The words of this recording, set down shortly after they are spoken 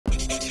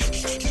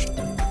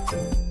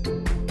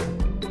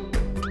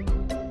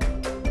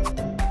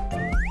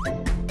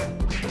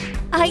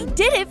I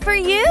did it for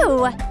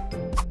you!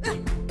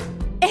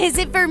 Is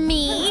it for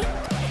me?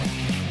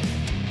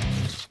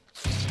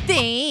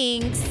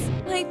 Thanks!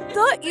 I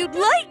thought you'd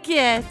like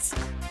it!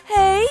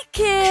 Hey,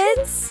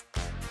 kids!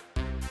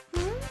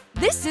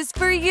 This is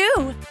for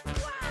you!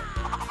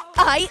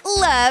 I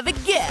love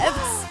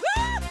gifts!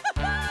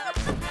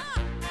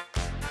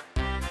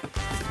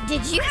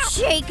 Did you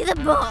shake the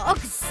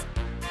box?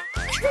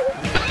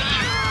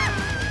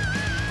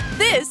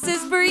 This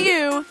is for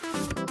you!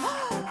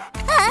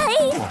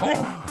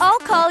 Hi! I'll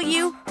call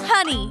you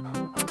Honey.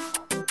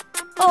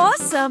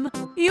 Awesome!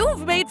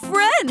 You've made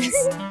friends!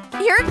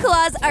 Your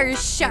claws are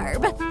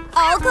sharp.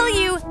 I'll call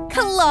you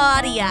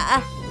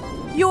Claudia.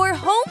 Your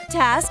home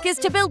task is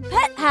to build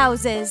pet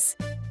houses.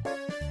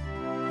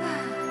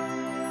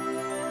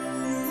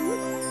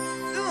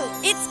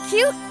 It's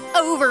cute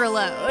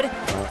overload.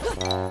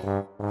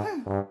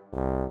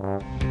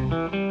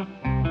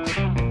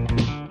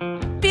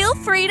 Feel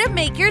free to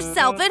make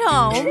yourself at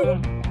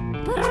home.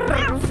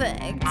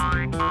 Perfect.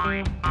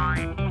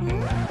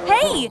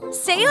 Hey,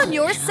 stay on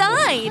your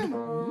side.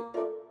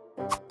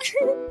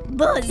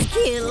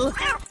 Buzzkill.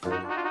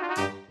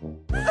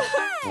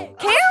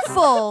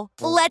 Careful!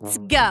 Let's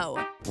go.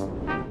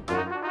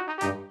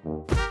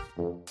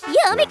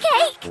 Yummy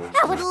cake!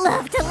 I would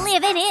love to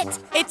live in it.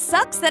 It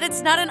sucks that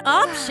it's not an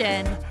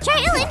option.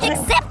 Challenge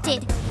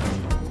accepted.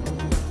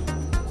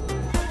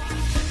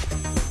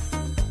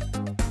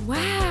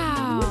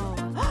 Wow.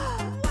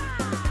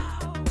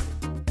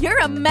 You're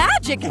a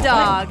magic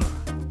dog.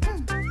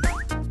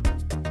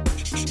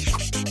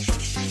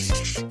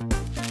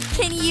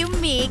 Can you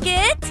make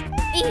it?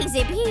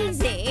 Easy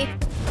peasy.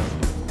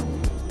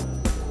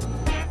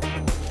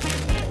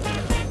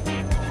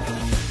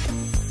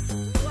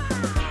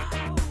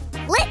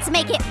 Let's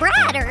make it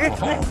brighter.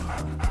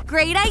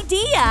 Great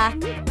idea.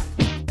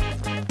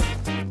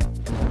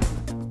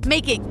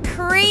 Make it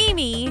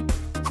creamy.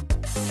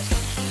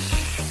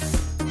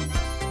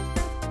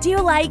 Do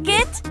you like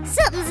it?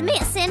 Something's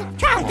missing.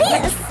 Try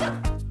this.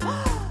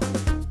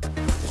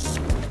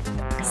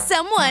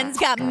 Someone's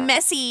got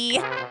messy.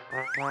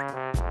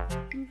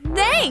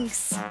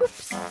 Thanks.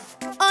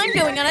 I'm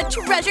going on a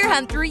treasure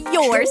hunt through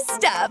your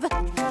stuff.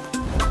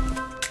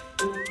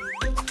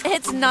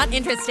 It's not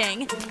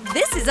interesting.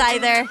 This is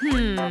either…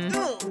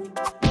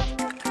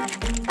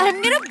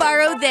 I'm gonna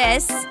borrow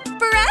this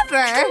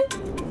forever.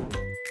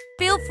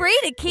 Feel free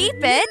to keep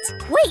it.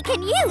 We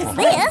can use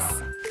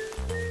this.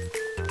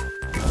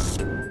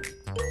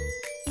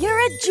 You're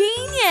a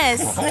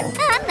genius.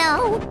 I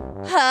know.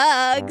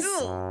 Hugs.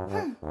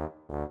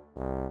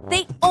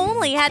 They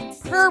only had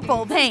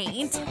purple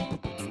paint.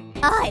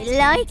 I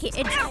like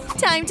it.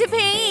 Time to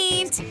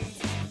paint.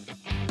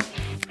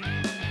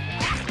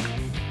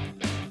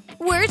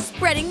 We're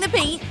spreading the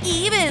paint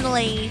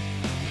evenly.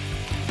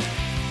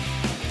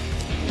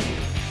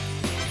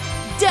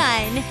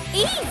 Done.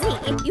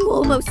 Easy. You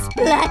almost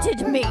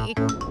splattered me.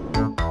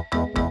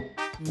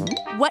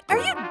 What are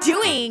you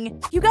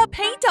doing? You got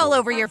paint all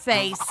over your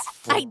face.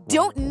 I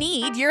don't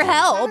need your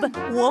help.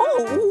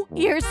 Whoa,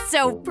 you're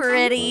so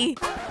pretty.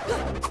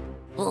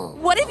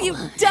 What have you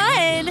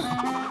done?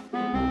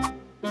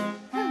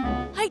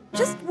 I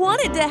just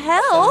wanted to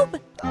help.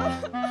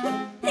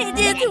 I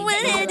just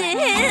wanted to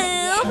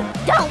help.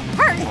 Don't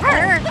hurt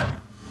her.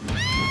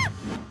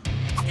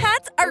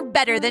 Cats are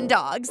better than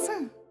dogs.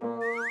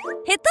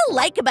 Hit the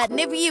like button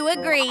if you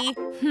agree.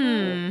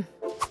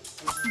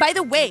 By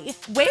the way,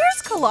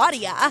 where's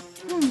Claudia?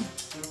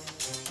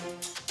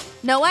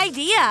 No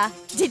idea.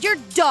 Did your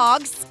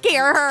dog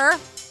scare her?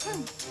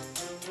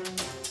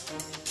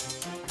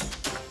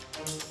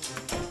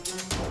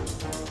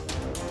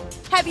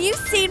 Have you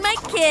seen my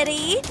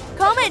kitty?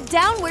 Comment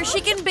down where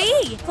she can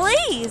be,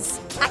 please.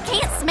 I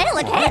can't smell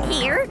a cat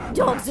here.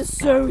 Dogs are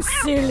so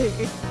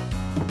silly.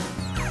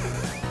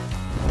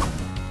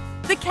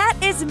 The cat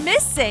is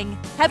missing.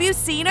 Have you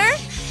seen her?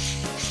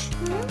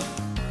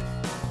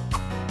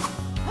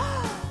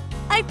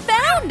 I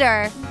found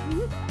her.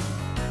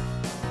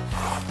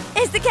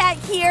 Is the cat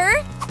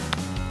here?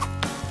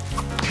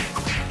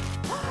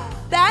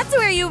 That's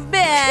where you've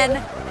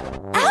been.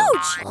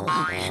 Ouch!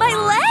 My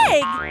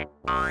leg!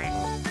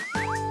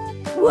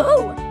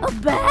 Whoa, a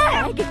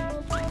bag.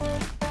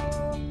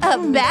 A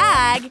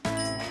bag?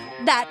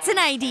 That's an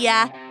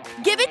idea.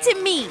 Give it to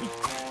me.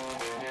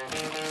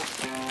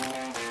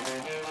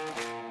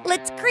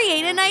 Let's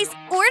create a nice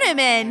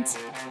ornament.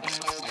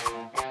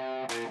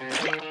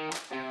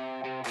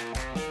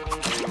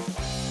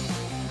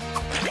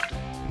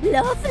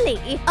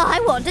 Lovely. I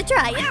want to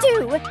try it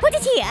too. Put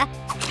it here.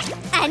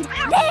 And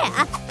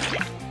there.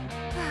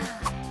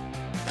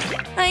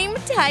 I'm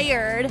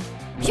tired.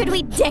 Should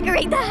we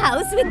decorate the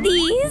house with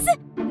these?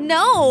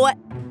 No!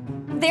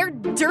 They're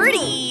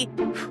dirty!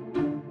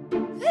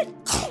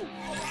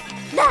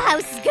 The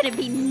house is gonna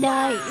be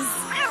nice.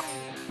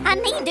 I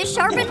need to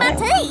sharpen my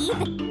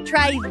teeth.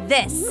 Try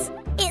this.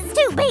 It's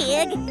too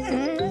big.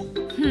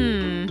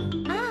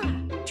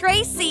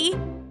 Tracy,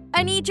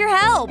 I need your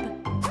help.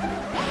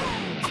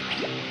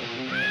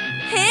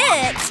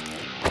 Hit!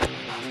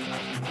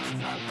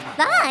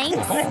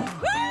 thanks.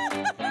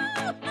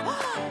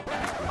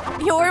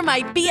 You're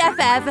my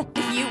BFF,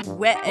 if you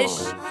wish.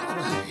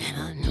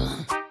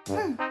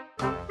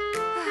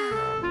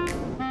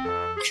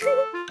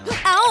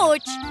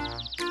 Ouch!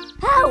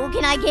 How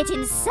can I get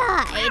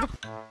inside?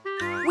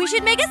 We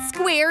should make a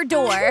square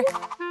door.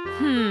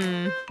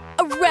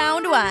 A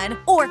round one,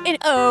 or an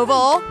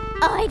oval.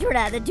 I'd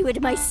rather do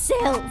it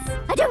myself.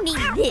 I don't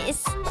need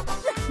this.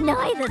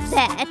 Neither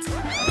that.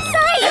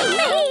 Save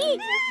me!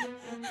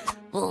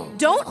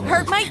 Don't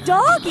hurt my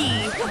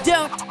doggy!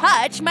 Don't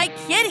touch my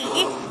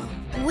kitty!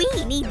 We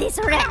need this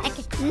rack.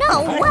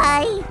 No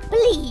way.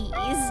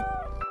 Please.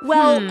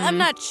 Well, I'm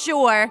not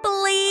sure.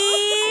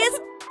 Please?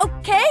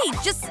 Okay,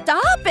 just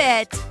stop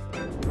it!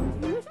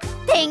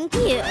 Thank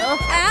you.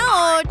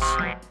 Ouch!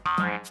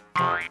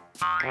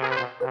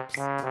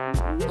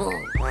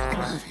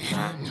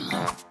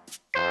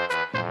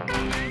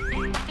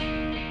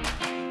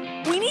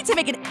 We need to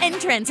make an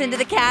entrance into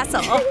the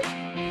castle.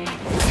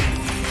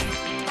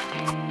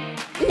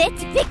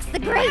 Let's fix the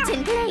grate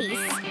in place.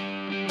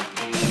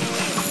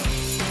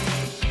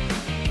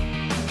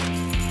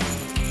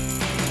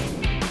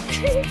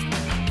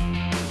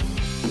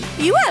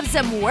 You have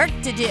some work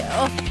to do.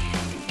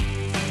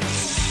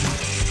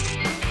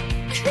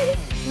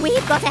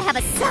 We've got to have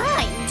a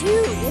sign,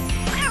 too.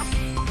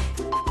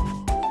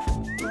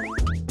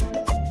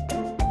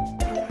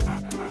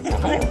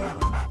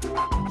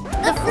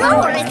 The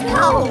floor is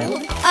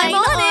cold. I'm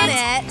on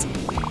it!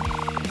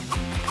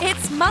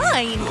 It's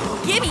mine!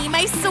 Give me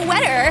my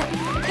sweater!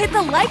 Hit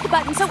the like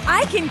button so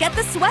I can get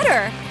the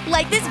sweater!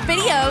 Like this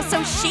video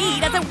so she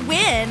doesn't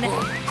win!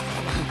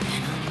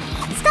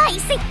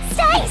 Stacy!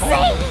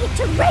 Stacy!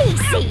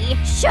 Tracy!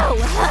 Show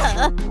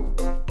her!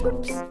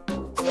 Oops.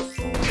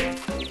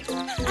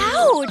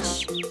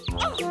 Ouch!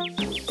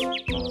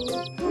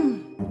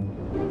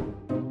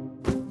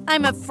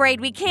 I'm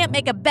afraid we can't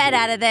make a bed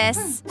out of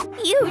this.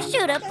 You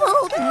should have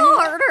pulled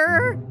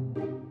harder.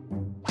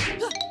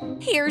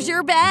 Here's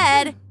your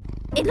bed.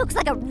 It looks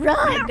like a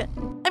rug.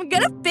 I'm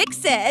gonna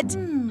fix it.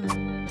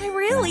 I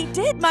really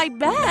did my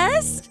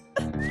best.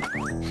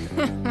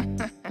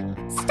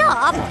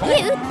 Stop,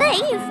 you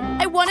thief!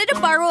 I wanted to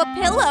borrow a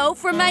pillow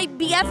from my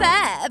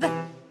BFF.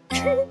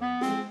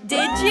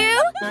 Did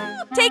you?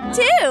 Take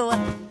two.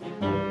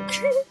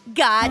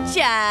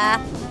 Gotcha.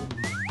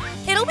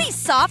 It'll be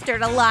softer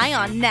to lie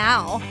on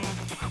now.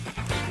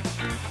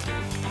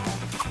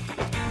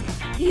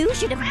 You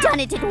should have done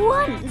it at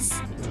once.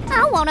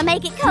 I want to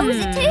make it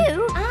cozy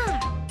too.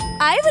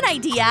 I have an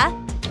idea.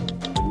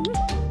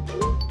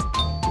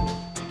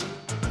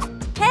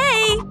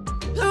 Hey!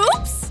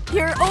 Oops!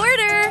 Your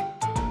order!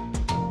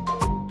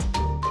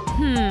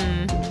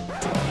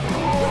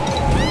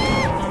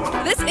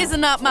 This is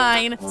not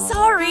mine.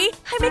 Sorry,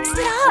 I mixed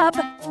it up.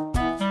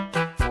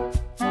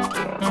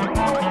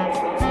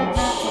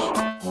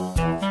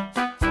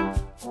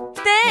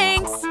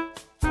 Thanks!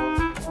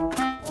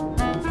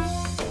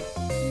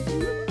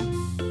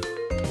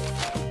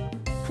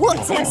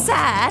 What's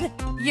inside?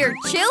 Your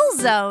chill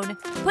zone.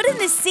 Put in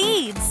the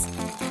seeds.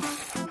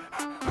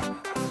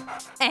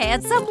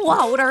 Add some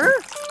water.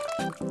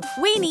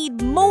 We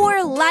need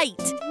more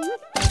light.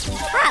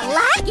 I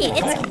like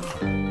it.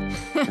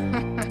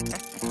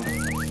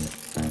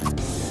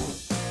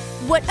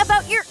 What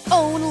about your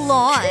own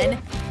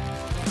lawn?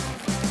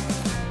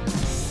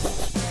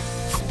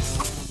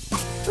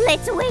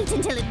 Let's wait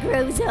until it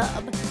grows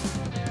up.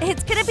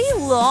 It's gonna be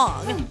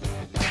long.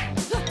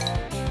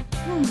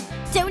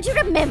 Don't you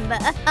remember?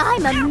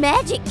 I'm a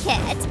magic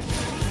cat.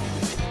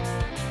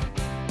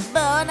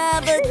 Bon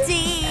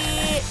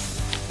appetit!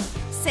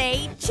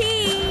 Say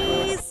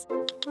cheese!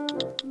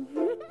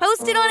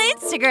 Post it on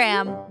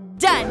Instagram.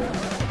 Done.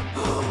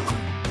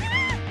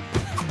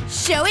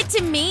 Show it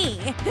to me.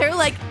 They're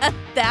like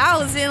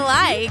 1,000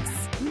 likes.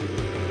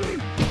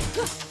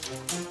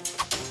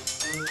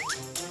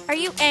 Are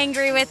you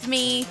angry with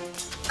me?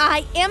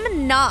 I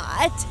am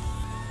not.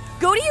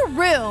 Go to your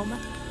room.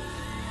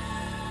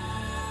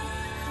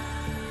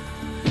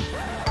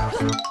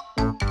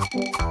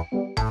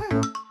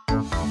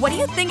 What do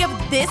you think of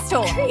this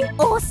toy?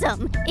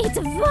 Awesome. It's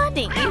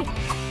funny.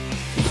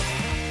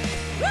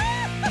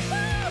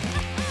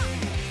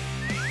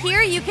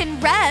 Here you can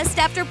rest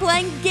after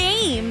playing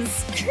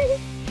games.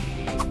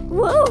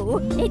 Whoa,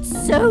 it's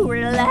so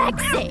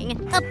relaxing.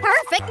 A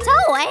perfect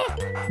toy.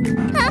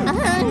 I'm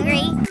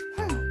hungry.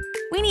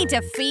 We need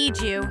to feed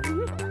you.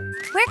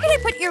 Where can I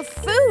put your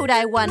food,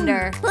 I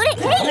wonder? Put it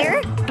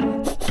here.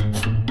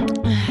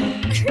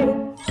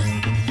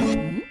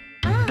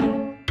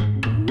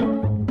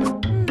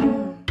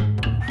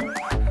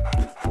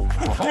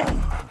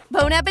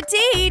 Bon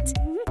appetit!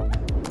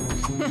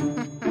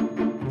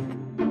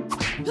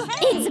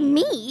 It's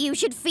me you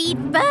should feed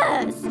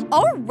first.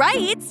 All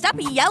right, stop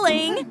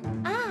yelling.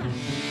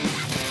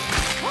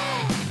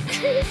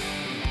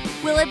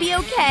 Will it be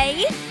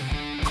okay?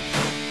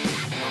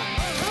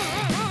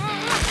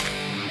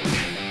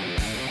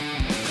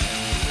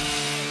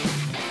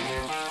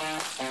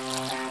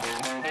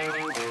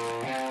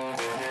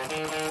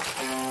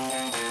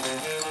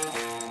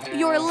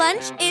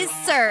 lunch is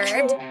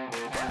served.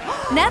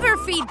 Never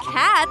feed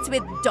cats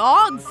with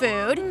dog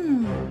food.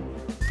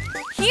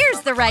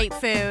 Here's the right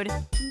food.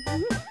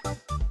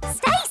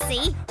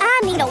 Stacy,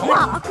 I need a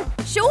walk.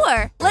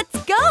 Sure,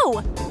 let's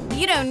go.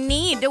 You don't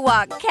need to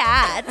walk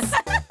cats.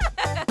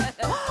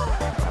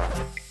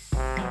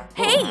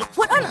 Hey,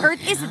 what on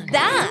earth is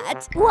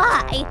that?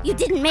 Why? You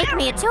didn't make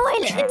me a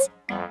toilet.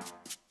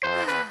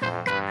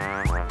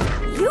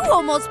 You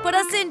almost put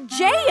us in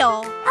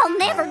jail. I'll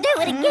never do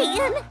it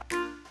again.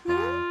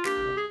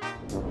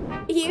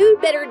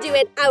 You'd better do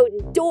it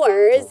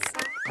outdoors.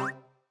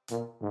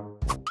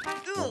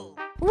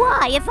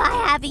 Why, if I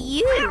have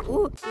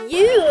you?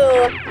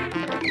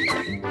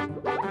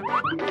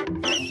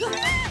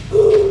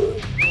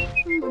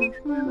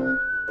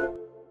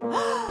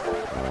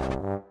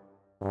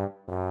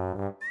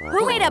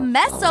 Who made a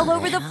mess all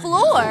over the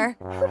floor?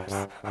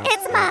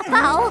 It's my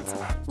fault.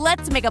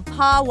 Let's make a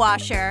paw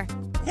washer.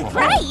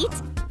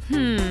 Right?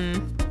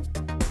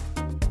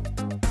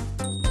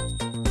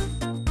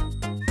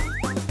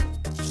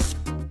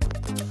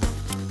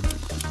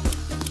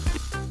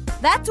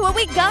 That's what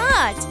we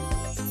got.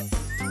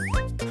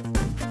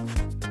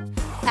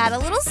 Add a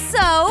little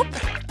soap.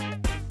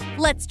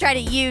 Let's try to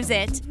use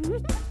it.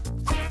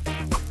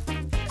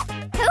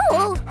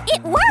 Cool,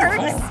 it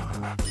works.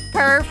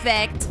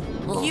 Perfect.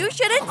 You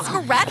shouldn't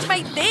scratch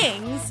my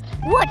things.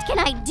 What can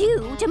I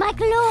do to my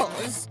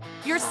clothes?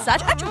 You're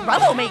such a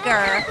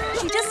troublemaker.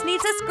 She just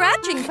needs a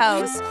scratching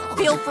post.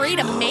 Feel free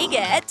to make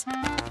it.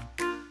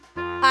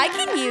 I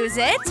can use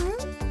it.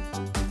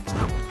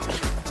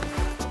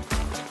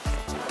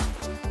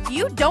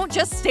 You don't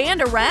just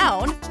stand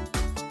around.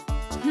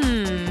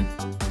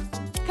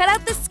 Cut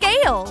out the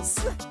scales.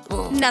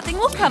 Nothing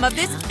will come of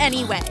this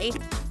anyway.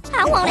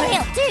 I want to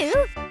help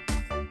too.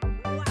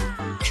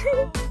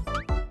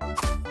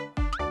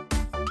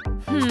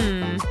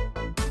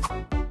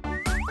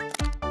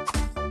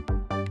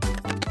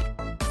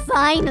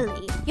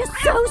 Finally, you're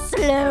so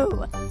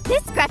slow.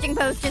 This scratching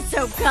post is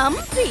so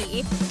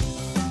comfy.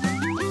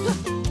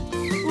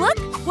 Look,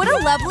 what a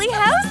lovely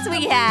house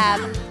we have.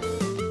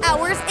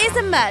 Ours is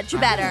much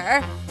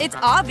better. It's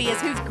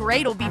obvious whose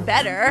grade will be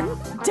better.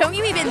 Don't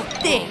you even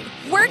think.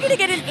 We're gonna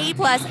get an A+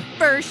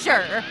 for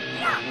sure.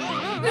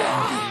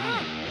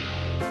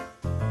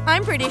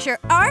 I'm pretty sure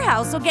our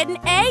house will get an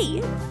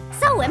A.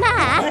 So am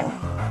I.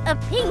 A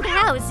pink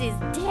house is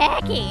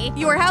tacky.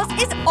 Your house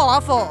is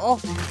awful.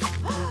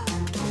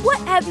 What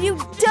have you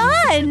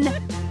done?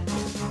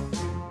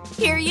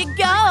 Here you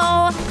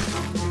go.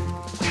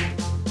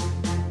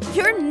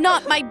 You're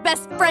not my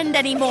best friend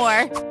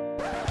anymore.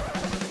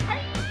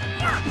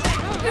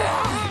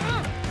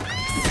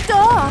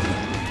 Stop!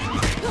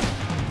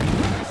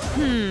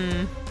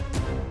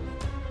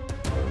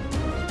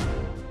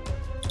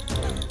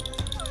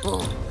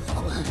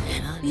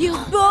 You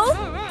both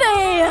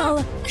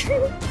fail!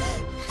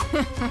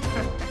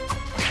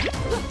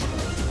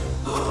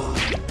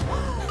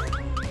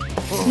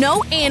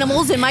 No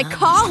animals in my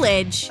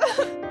college!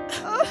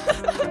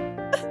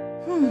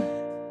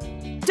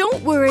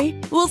 Don't worry,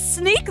 we'll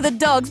sneak the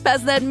dogs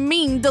past that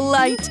mean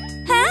Delight.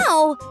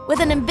 How? With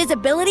an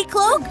invisibility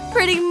cloak?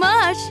 Pretty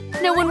much.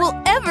 No one will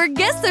ever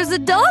guess there's a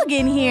dog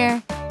in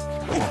here.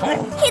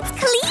 It's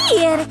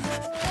clear.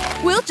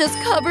 We'll just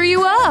cover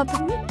you up.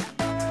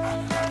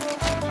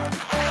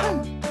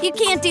 You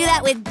can't do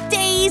that with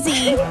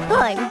Daisy.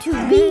 I'm too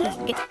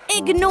big.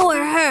 Ignore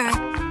her.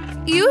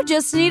 You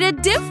just need a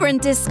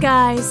different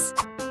disguise.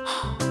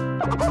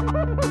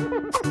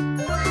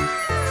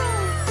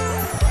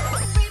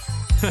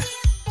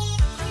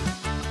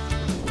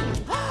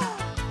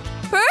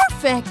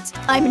 Perfect!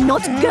 I'm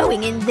not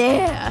going in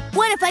there.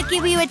 What if I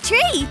give you a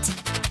treat?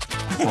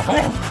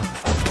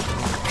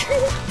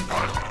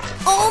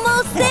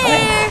 Almost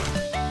there!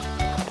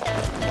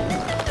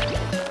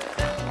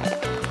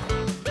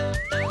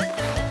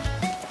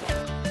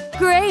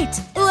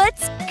 Great!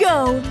 Let's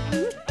go!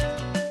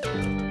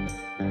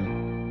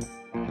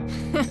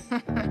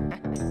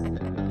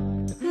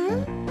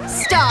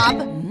 Stop!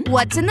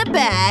 What's in the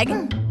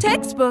bag?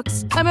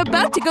 Textbooks. I'm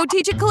about to go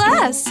teach a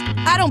class.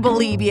 I don't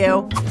believe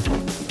you.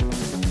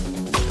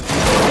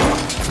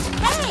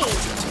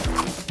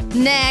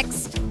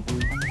 Next.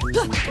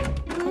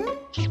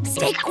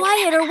 Stay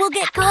quiet or we'll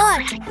get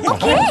caught.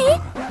 Okay.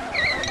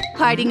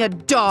 Hiding a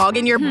dog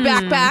in your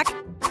backpack?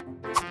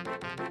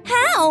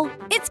 How?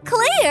 It's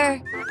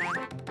clear.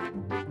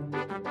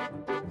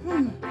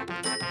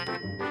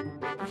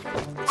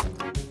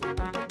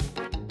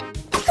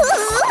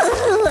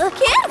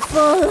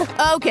 Careful.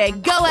 Okay,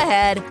 go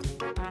ahead.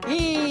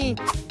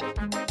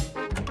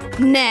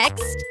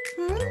 Next.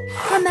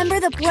 Remember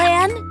the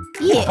plan?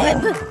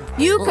 Yep.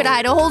 You could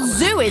hide a whole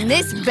zoo in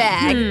this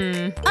bag.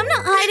 I'm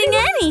not hiding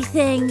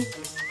anything.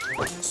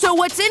 So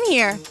what's in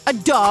here? A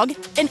dog?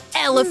 An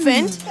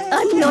elephant?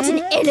 I'm not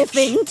an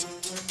elephant.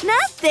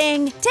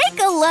 Nothing. Take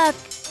a look.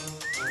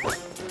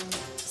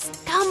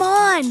 Come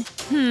on.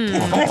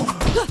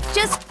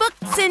 Just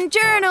books and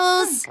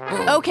journals.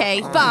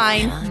 Okay,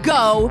 fine.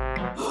 Go.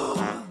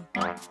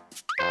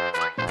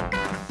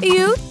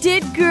 You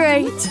did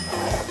great.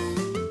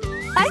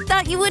 I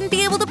thought you wouldn't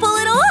be able to pull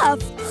it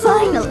off.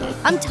 Finally,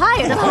 I'm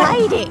tired of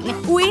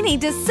hiding. We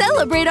need to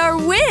celebrate our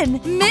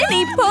win.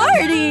 Mini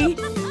party.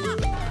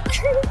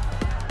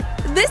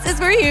 This is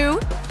for you.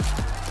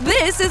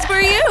 This is for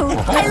you.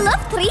 I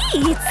love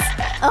treats.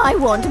 I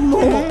want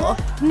more.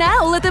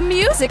 Now let the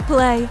music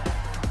play.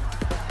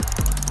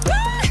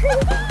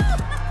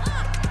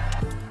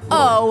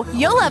 Oh,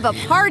 you'll have a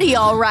party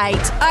all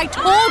right. I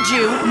told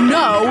you,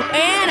 no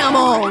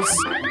animals.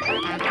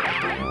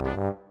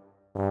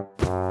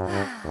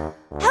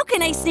 How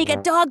can I sneak a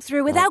dog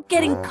through without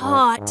getting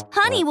caught?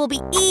 Honey will be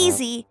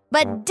easy,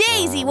 but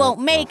Daisy won't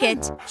make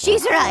it.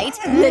 She's right.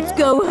 Let's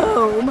go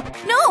home.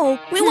 No,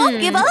 we won't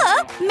give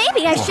up.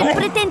 Maybe I should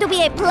pretend to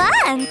be a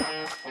plant.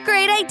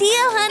 Great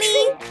idea,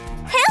 honey.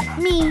 Help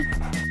me.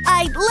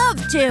 I'd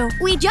love to.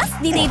 We just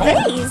need a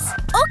vase.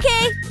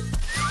 Okay.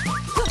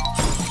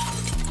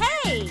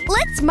 Hey!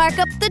 Let's mark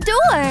up the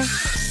door.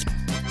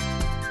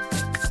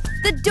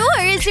 The door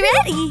is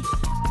ready.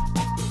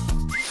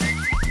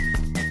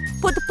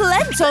 Put the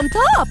plants on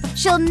top.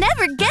 She'll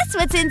never guess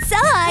what's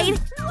inside.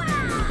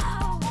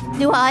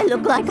 Do I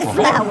look like a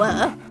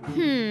flower?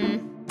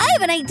 I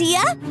have an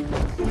idea.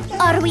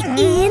 Are we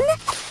in?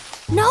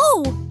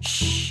 No.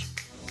 Shh.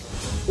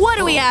 What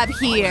do we have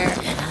here?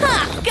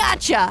 Ha!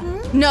 Gotcha.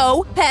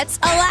 No pets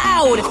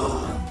allowed.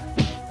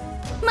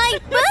 My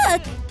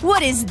book.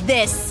 What is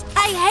this?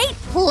 I hate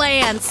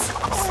plants.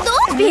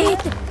 Stop it!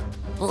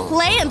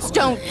 Plants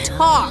don't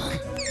talk.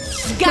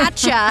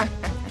 Gotcha.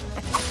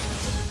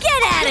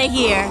 Get out of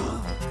here.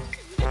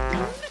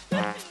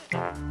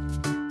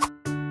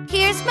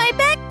 Here's my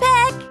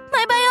backpack.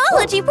 My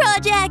biology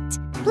project.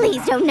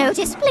 Please don't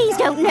notice. Please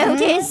don't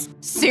notice.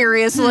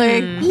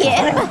 Seriously?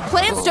 Yeah.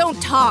 Plants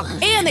don't talk,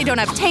 and they don't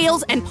have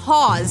tails and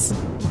paws.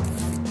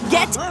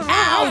 Get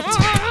out!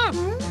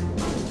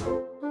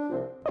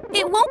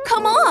 It won't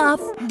come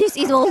off. This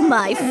is all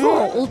my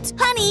fault.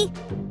 Honey,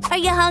 are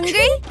you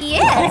hungry?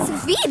 Yes,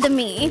 feed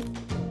me.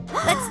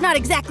 That's not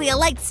exactly a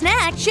light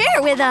snack.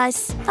 Share with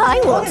us. I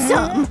want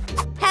some.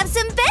 Have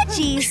some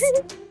veggies.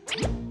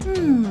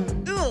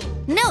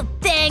 No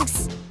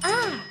thanks.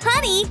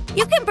 Honey,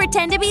 you can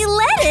pretend to be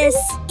lettuce.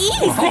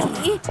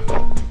 Easy.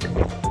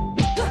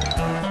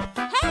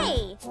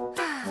 Hey!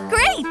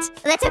 Great.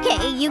 That's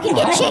okay. You can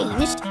get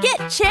changed.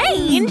 Get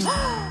changed?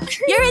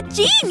 You're a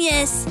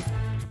genius.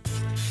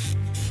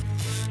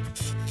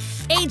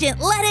 Agent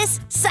Lettuce,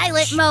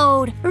 silent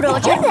mode.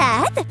 Roger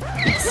that.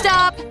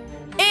 Stop.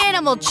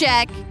 Animal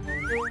check.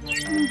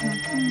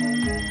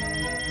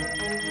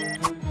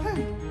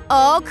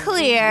 All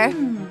clear.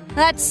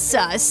 That's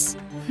sus.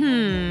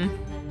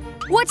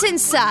 What's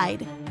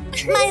inside?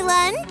 My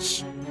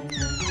lunch?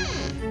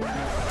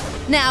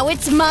 Now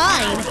it's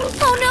mine.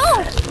 Oh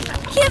no!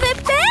 Give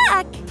it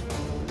back!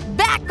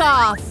 Back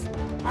off!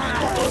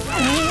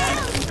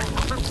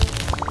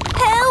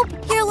 Help!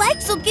 Your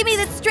legs will give me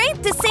the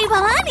strength to save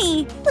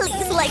Honey!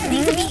 Please like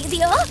these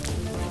video.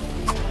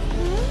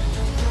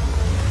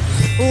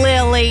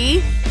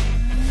 Lily!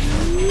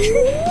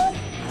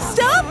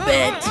 Stop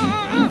it!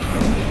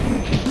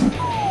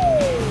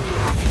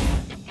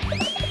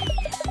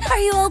 Are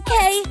you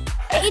okay?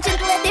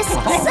 Agent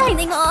Lettuce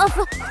signing off.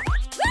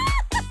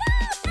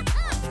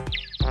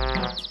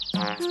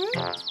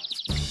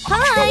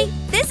 Hi!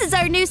 This is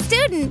our new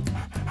student!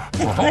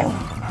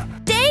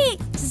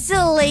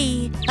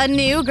 Daisy! A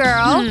new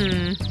girl?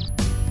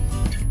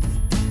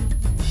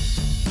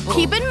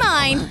 Keep in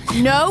mind,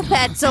 no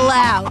pets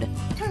allowed.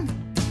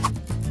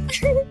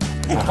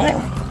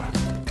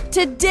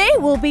 Today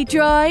we'll be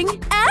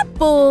drawing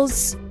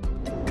apples.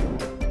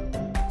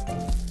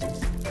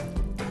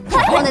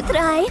 I wanna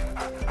try.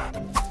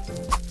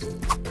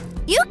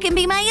 You can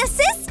be my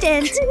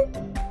assistant.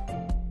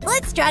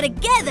 Let's draw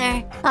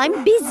together.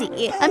 I'm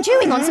busy. I'm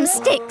chewing on some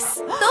sticks.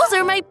 Those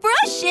are my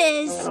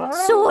brushes.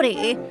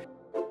 Sorry.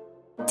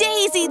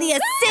 Daisy the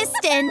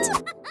assistant.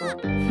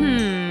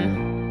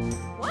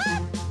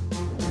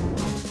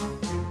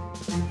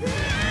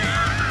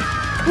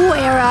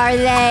 Where are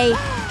they?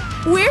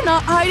 We're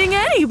not hiding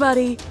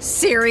anybody.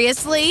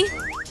 Seriously?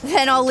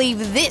 Then I'll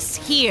leave this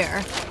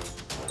here.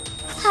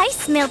 I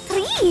smell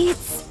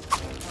treats.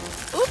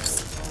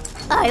 Oops.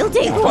 I'll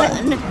take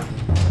one.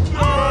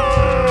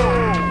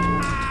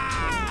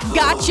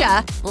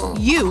 Gotcha.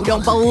 You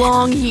don't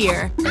belong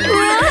here.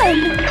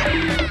 Run!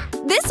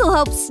 This'll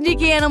help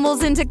sneak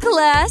animals into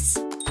class.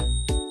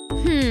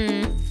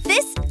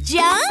 This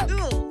junk?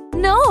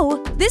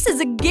 No, this is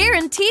a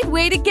guaranteed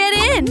way to get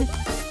in.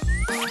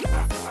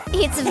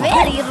 It's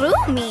very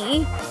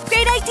roomy.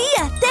 Great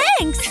idea,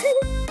 thanks.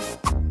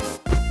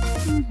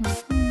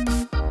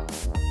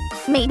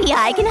 Maybe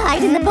I can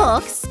hide in the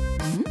box.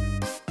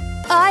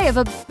 I have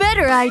a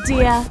better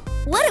idea.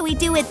 What do we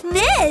do with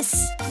this?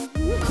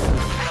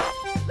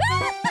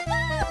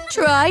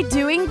 Try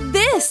doing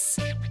this.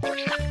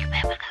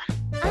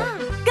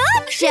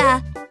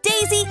 Gotcha!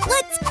 Daisy,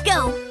 let's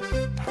go.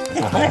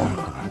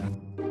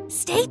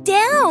 Stay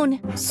down.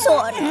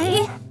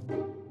 Sorry.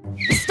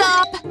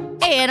 Stop.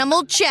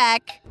 Animal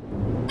check.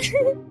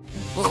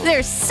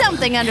 There's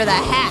something under the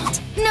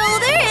hat. No,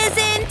 there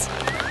isn't.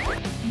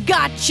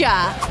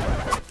 Gotcha!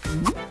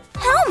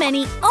 How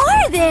many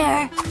are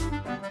there?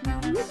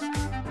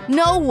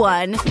 No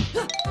one.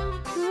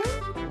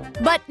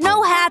 But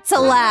no hats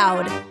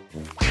allowed.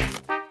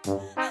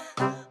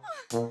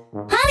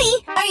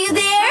 Honey, are you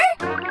there?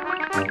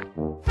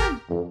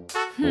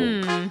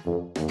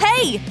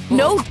 Hey,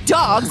 no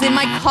dogs in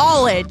my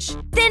college.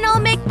 Then I'll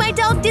make my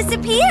dog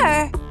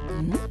disappear.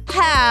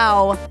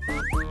 How?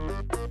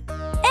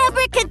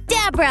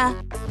 Abracadabra.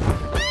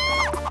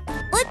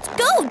 Let's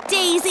go,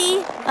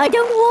 Daisy. I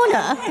don't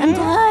wanna. I'm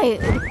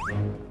tired.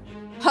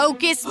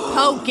 Hocus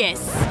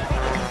pocus.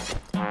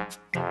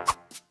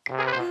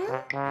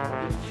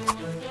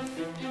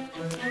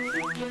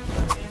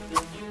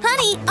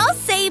 Honey, I'll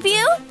save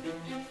you.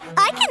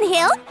 I can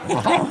help.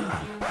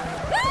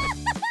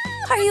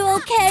 Are you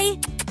okay?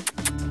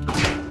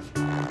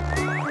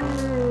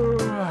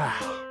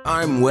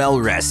 I'm well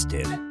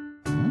rested.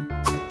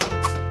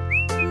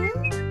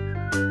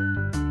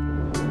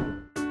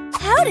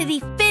 How did he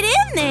fit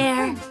in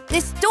there?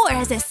 This door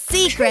has a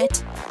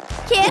secret.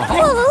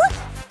 Careful!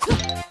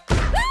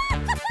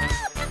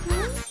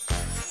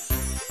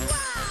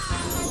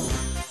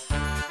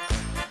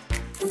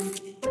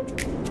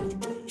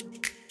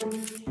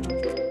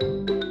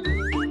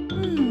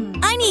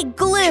 I need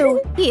glue.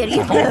 Here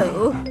you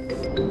go.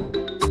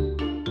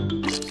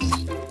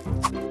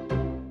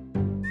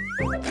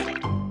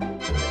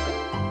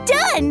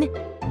 Done!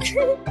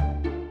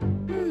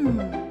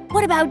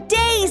 What about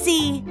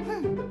Daisy?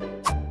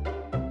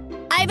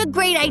 I have a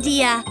great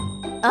idea.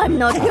 I'm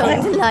not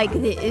going to like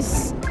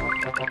this.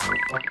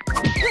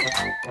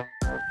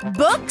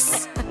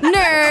 Books?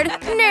 Nerd,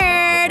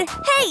 nerd.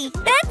 Hey,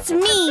 that's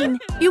mean.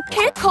 You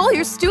can't call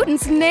your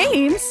students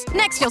names.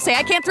 Next you'll say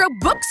I can't throw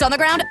books on the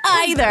ground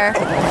either.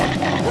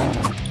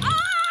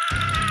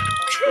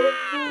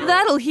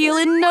 That'll heal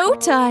in no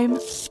time.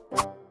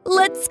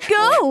 Let's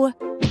go.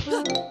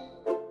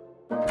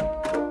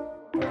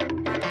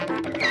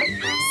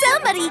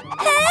 Somebody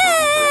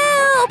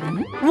help!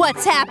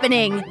 What's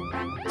happening?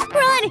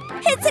 Run!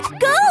 It's a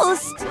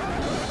ghost!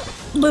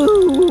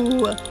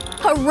 Boo!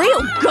 A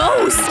real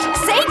ghost!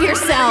 Save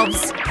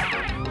yourselves!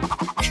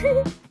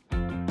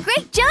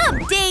 Great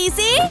job,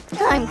 Daisy!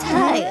 I'm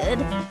tired.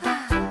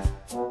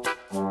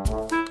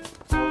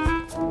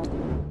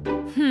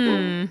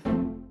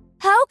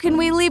 How can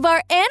we leave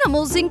our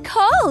animals in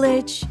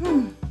college?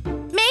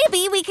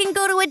 Maybe we can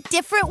go to a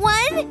different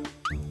one?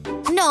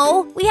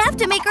 No, we have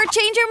to make her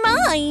change her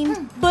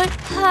mind. But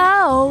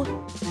how?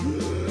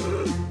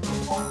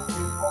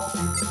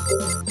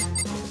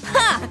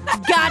 Ha!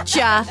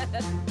 Gotcha!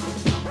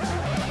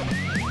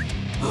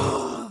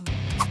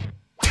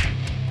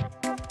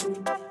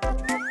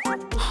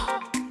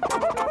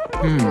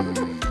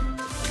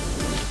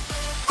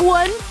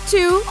 One,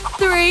 two,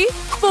 three,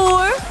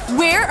 four.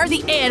 Where are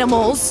the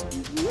animals?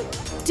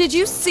 Did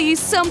you see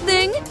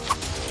something?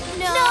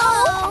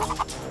 No!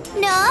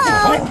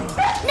 No!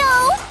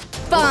 No!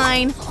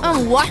 Fine,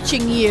 I'm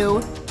watching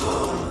you.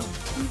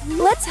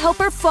 Let's help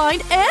her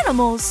find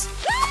animals.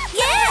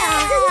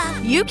 Yeah!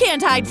 You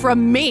can't hide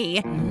from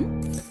me.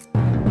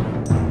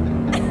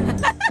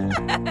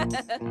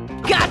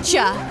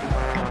 Gotcha!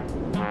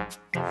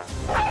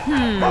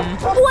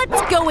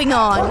 What's going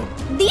on?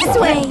 This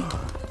way!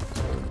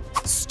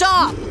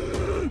 Stop!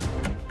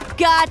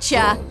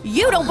 Gotcha!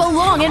 You don't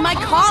belong in my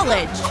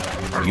college!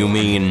 You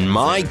mean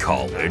my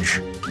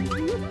college?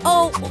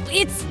 Oh,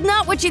 it's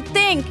not what you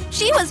think.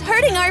 She was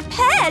hurting our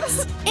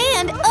pets!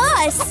 And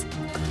us!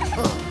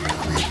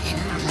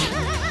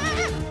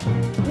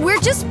 We're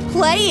just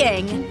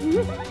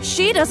playing.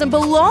 She doesn't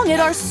belong at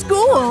our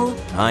school.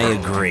 I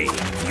agree.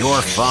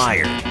 You're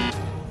fired.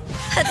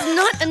 That's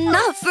not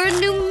enough for a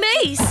new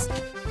mace!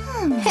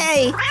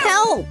 Hey,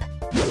 help!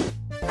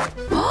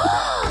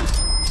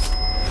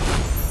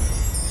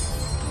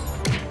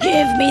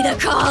 Give me the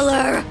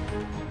collar!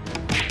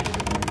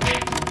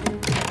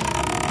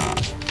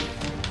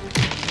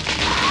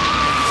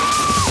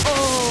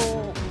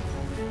 Oh.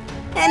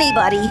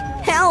 Anybody,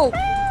 help!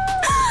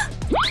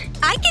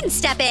 I can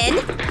step in!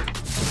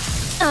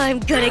 I'm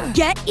gonna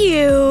get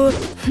you!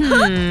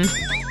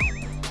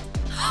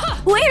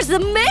 Where's the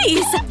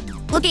mace?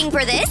 Looking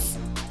for this?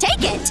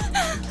 Take it!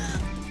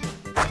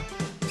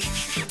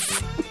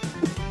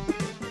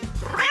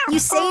 You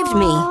saved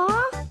me.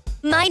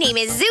 My name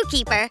is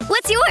Zookeeper.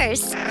 What's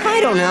yours? I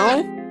don't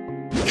know.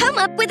 Come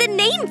up with a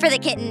name for the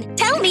kitten.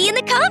 Tell me in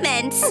the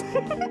comments.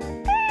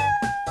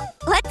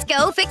 Let's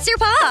go fix your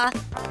paw.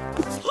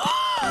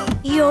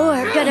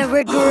 You're gonna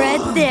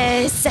regret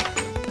this.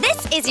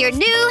 This is your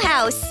new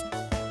house.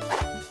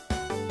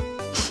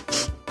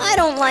 I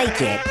don't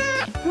like it.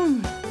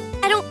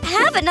 I don't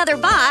have another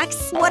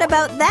box. What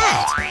about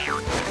that?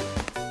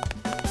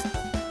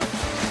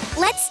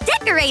 Let's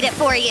decorate it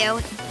for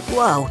you.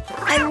 Whoa,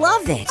 I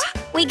love it.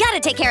 We gotta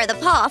take care of the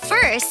paw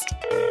first.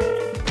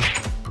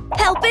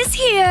 Help is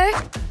here.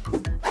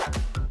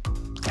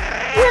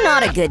 You're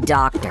not a good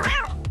doctor.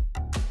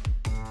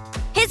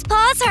 His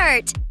paw's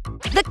hurt.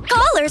 the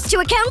collars to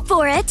account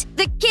for it.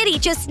 The kitty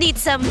just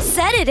needs some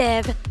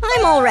sedative.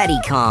 I'm already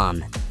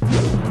calm.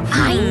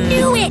 I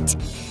knew it!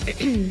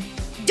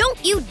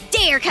 Don't you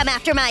dare come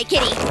after my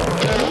kitty!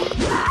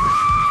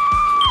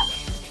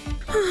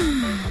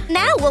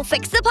 Now we'll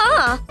fix the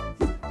paw.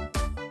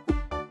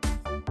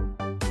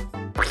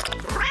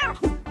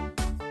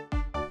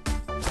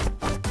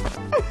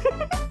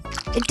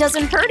 It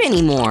doesn't hurt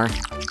anymore.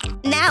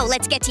 Now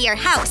let's get to your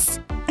house.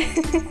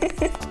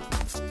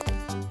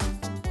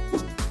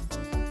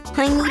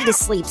 I need to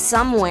sleep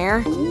somewhere.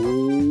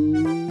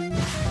 And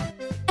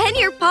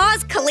your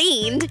paw's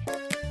cleaned.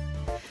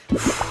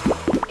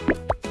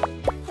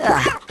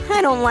 Ugh,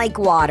 I don't like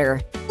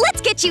water.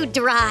 Let's get you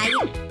dry.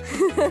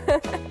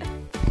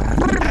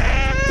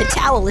 The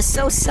towel is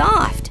so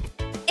soft.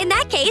 In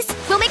that case,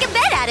 we'll make a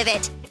bed out of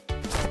it.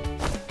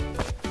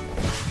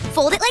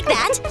 Fold it like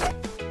that.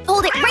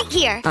 Hold it right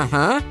here.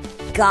 Uh-huh.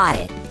 Got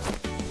it.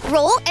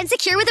 Roll and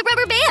secure with a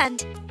rubber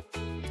band.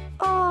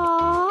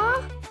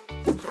 Aww.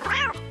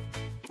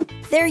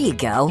 There you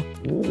go.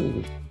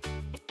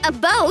 A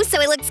bow so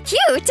it looks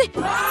cute.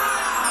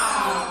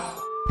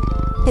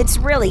 It's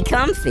really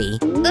comfy.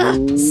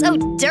 Ugh, so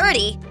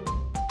dirty.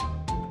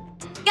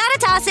 Gotta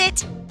toss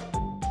it.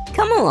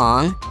 Come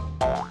along.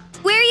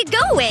 Where are you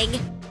going?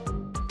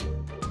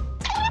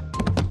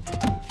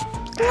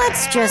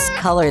 Let's just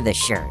color the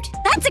shirt.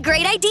 That's a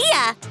great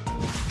idea.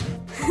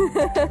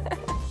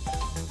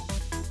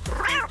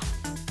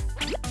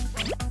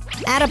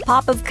 Add a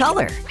pop of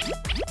color.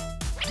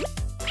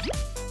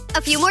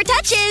 A few more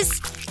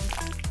touches.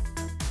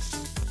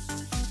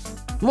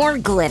 More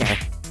glitter.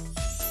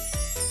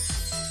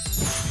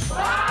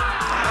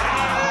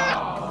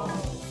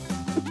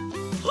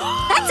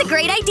 That's a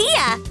great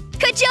idea.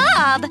 Good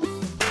job.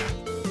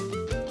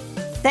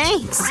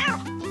 Thanks.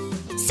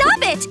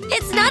 Stop it.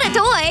 It's not a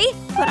toy.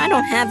 But I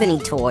don't have any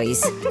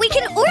toys. We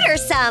can order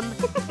some.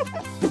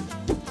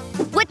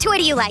 What toy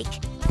do you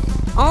like?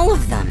 All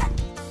of them.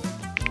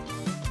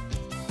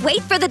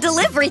 Wait for the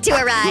delivery to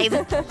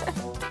arrive.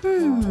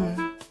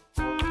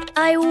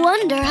 I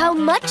wonder how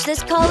much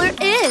this collar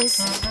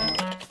is.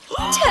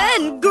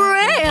 10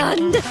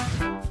 grand!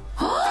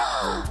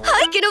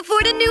 I can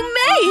afford a new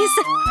maze!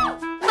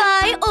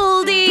 Bye,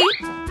 oldie!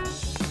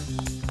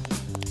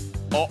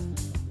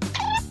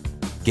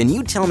 Can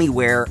you tell me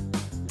where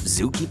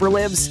Zookeeper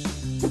lives?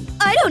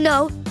 I don't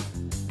know.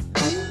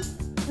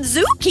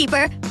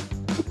 Zookeeper?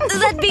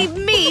 That'd be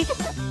me.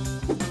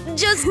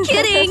 Just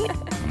kidding.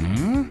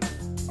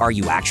 Are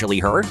you actually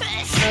her?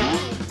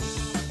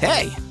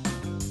 Hey!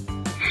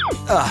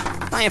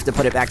 I have to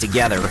put it back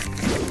together.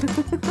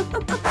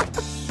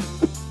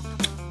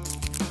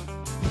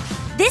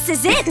 This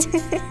is it.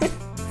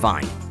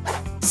 Fine.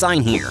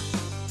 Sign here.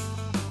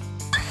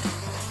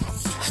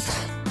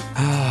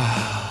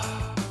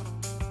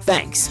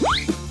 Thanks.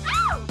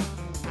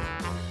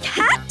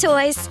 Cat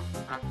toys.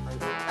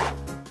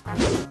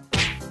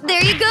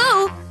 There you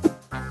go.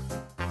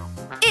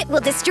 It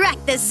will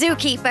distract the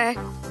zookeeper.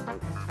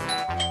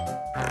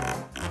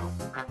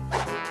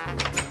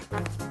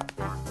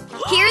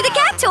 Here are the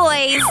cat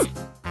toys.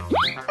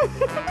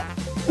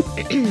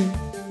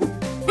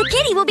 The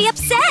kitty will be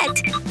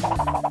upset.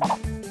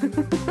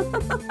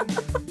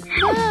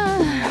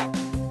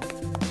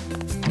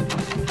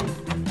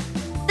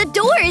 The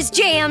door is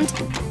jammed.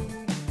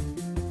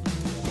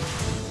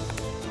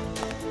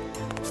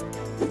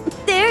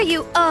 There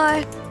you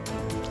are.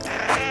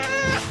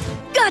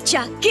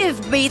 Gotcha!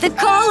 Give me the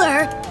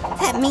collar!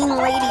 That mean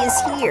lady is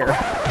here.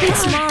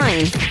 It's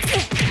mine.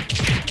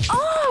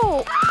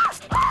 Oh!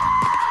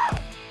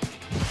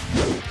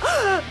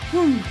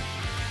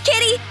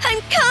 Kitty,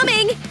 I'm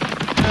coming!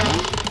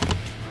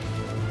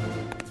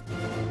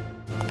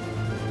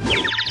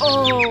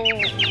 Oh!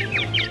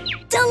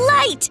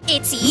 Delight!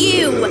 It's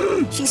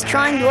you! She's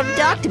trying to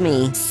abduct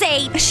me.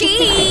 Say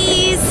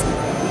cheese!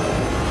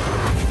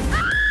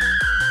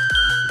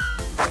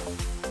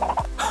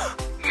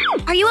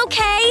 Are you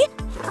okay?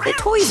 The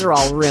toys are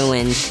all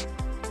ruined.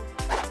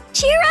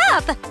 Cheer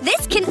up!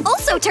 This can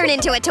also turn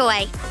into a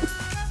toy.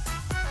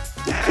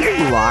 Here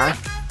you are.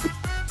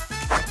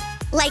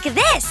 Like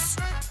this.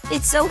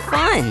 It's so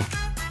fun.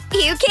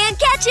 You can't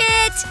catch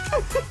it!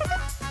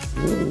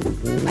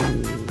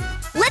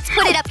 Let's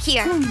put it up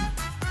here.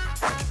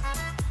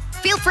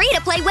 Feel free to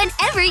play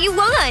whenever you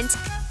want.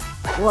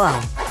 Whoa,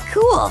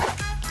 cool.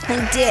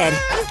 I did.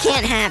 You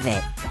can't have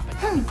it.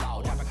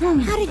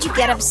 How did you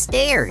get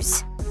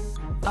upstairs?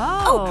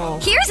 Oh!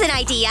 Here's an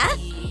idea.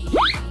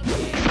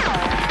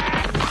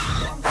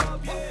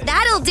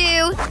 That'll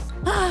do.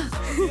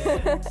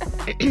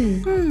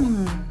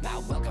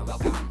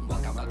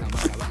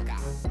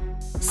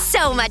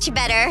 So much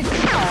better.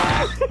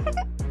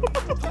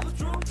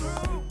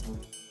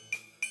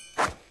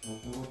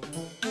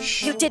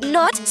 You did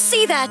not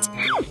see that.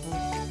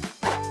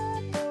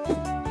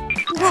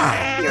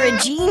 Wow, you're a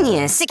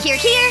genius. Secure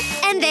here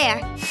and there.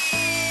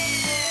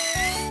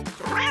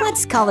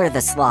 Let's color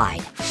the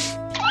slide.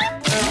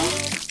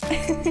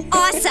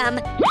 Awesome.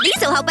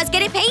 These will help us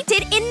get it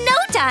painted in no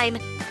time.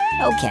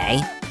 Okay.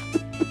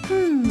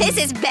 This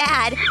is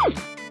bad.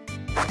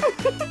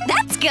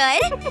 That's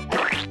good.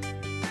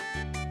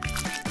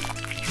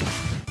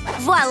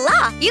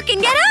 Voila! You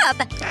can get up!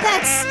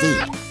 That's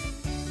steep.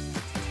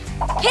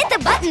 Hit the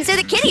button so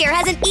the kid here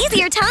has an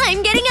easier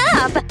time getting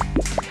up!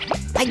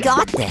 I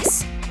got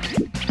this.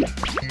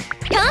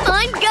 Come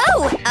on,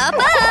 go! Up,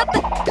 up!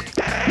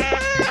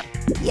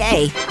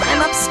 Yay,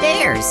 I'm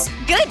upstairs.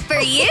 Good for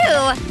you!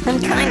 I'm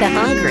kinda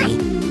hungry.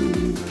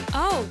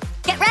 Oh.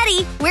 Get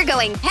ready! We're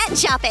going pet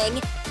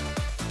shopping!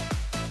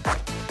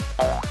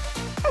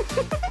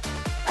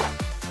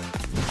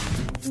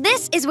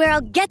 This is where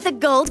I'll get the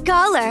gold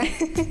collar.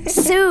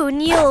 Soon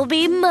you'll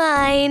be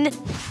mine.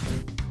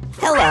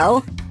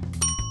 Hello.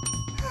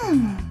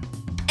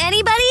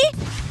 Anybody?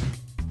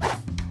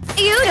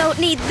 You don't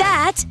need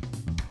that.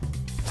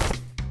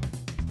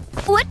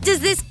 What does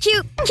this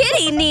cute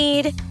kitty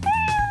need?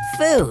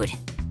 Food.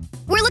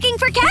 We're looking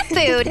for cat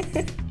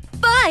food.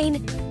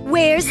 Fine.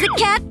 Where's the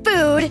cat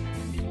food?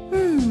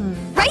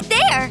 Right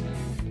there.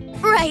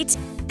 Right.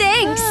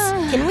 Thanks.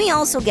 Can we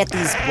also get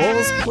these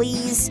bowls,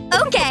 please?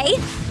 Okay.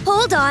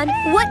 Hold on.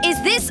 What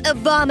is this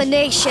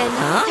abomination?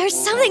 Huh? There's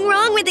something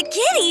wrong with the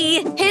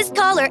kitty. His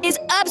collar is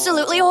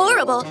absolutely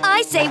horrible.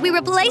 I say we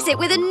replace it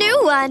with a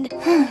new one.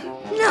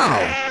 No,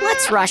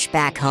 let's rush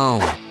back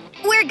home.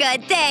 We're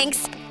good,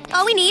 thanks.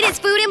 All we need is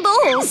food and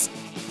bowls.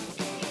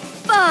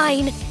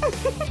 Fine.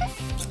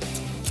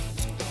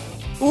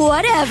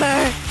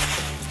 Whatever.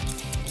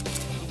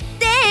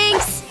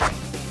 Thanks.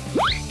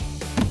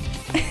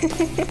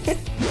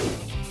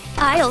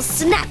 I'll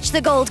snatch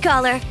the gold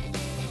collar.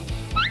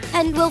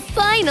 And we'll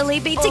finally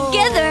be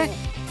together.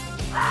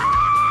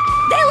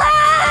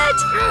 Dylan!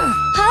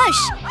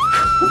 Hush!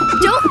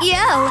 Don't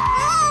yell.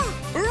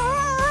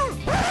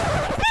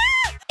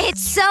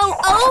 It's so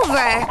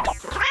over.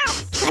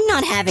 I'm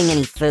not having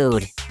any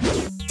food.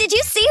 Did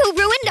you see who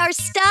ruined our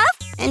stuff?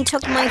 And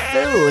took my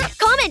food.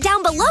 Comment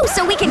down below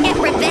so we can get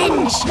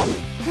revenge.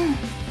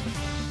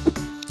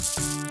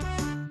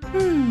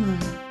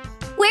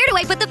 Where do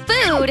I put the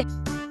food?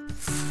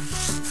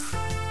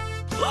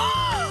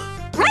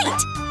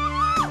 Right!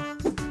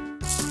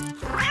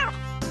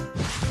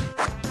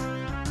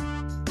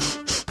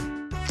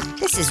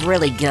 This is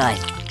really good.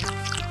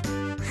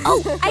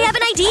 Oh, I have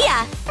an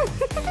idea!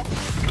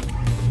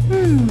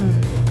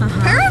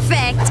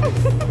 Perfect!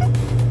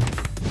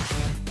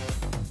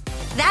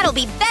 That'll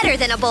be better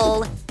than a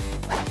bowl.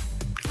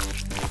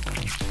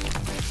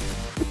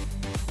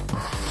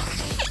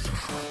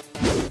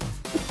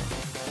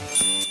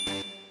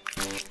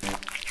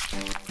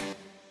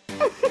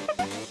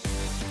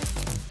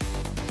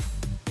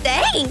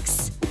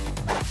 Thanks!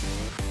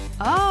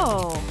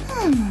 Oh.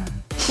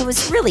 It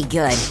was really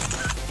good.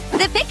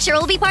 The picture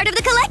will be part of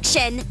the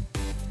collection.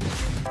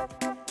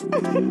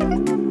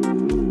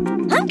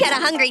 I'm kinda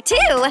hungry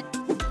too.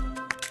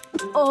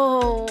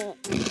 Oh.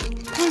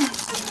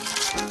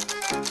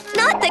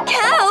 Not the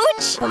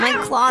couch! But my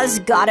claws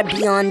gotta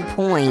be on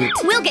point.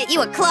 We'll get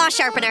you a claw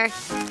sharpener.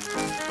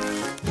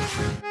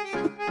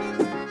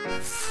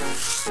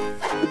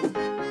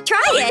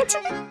 Try it!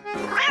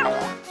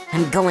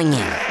 I'm going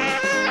in.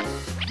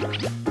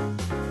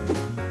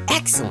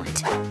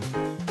 Excellent.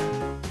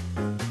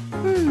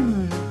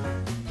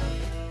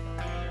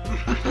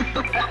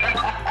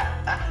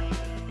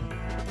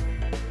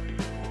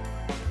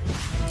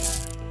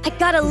 I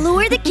gotta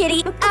lure the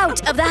kitty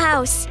out of the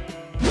house.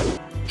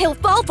 He'll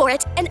fall for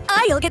it, and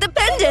I'll get the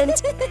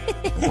pendant.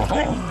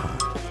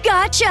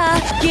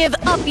 Gotcha! Give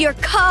up your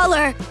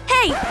collar.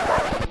 Hey!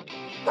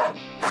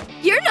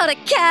 You're not a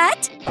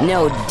cat!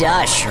 No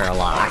duh,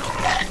 Sherlock.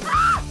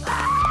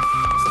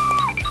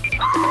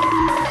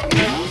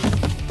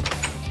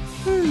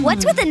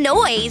 What's with the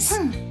noise?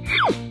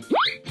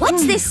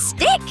 What's this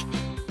stick?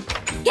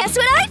 Guess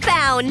what I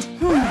found?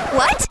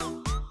 What?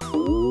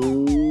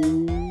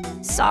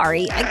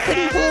 Sorry, I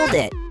couldn't hold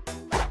it.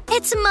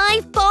 It's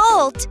my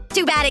fault.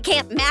 Too bad it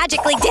can't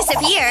magically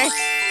disappear.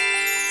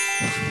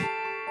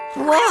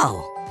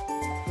 Whoa.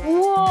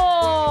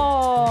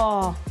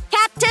 Whoa.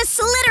 Cactus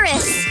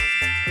Litterus.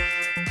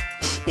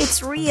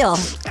 It's real.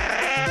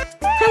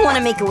 I want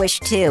to make a wish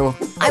too.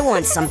 I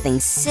want something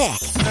sick.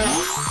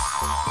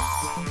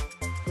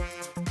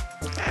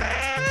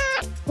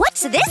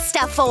 What's this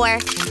stuff for?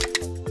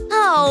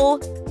 Oh.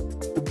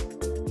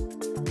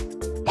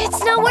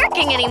 It's not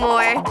working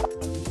anymore.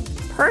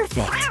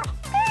 Perfect.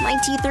 My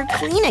teeth are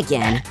clean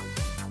again.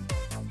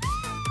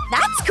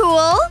 That's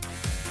cool.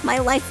 My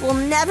life will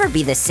never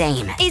be the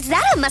same. Is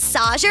that a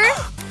massager?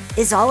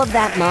 Is all of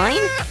that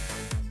mine?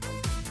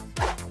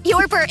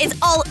 Your fur is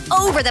all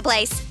over the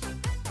place.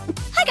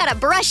 I gotta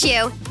brush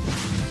you.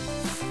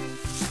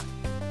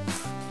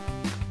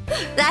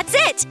 That's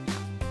it.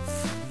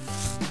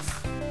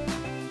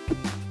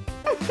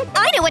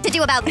 I know what to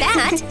do about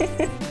that.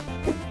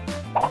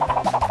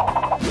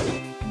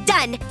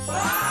 Done.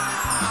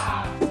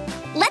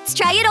 Let's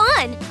try it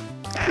on.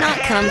 Not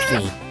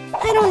comfy.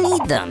 I don't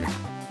need them.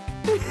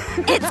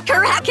 It's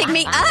cracking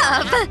me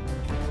up.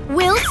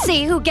 We'll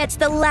see who gets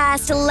the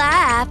last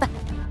laugh.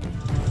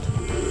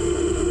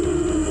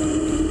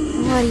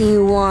 What do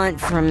you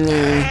want from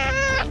me?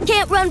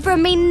 Can't run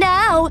from me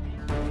now!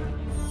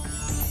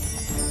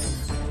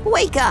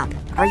 Wake up!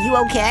 Are you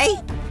okay?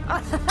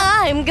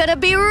 I'm gonna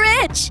be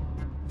rich!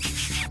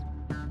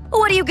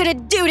 What are you gonna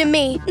do to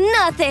me?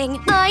 Nothing!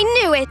 I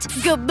knew it!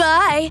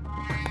 Goodbye!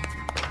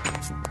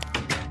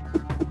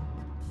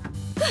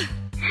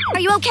 Are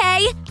you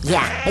okay?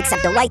 Yeah,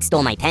 except the light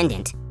stole my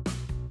pendant.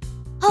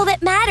 All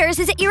that matters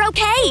is that you're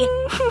okay!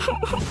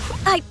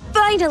 I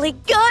finally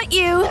got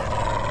you!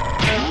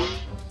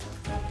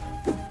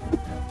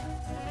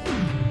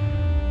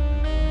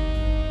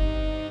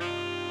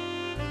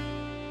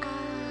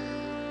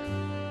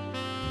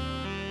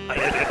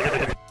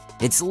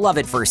 It's love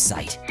at first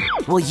sight.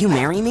 Will you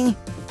marry me?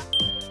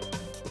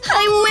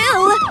 I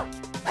will!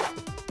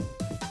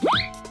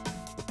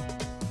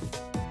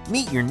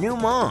 Meet your new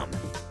mom.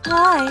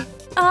 Hi,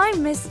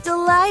 I'm Miss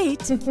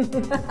Delight.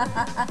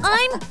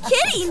 I'm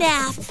Kitty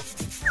Nap!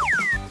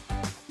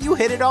 You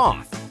hit it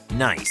off.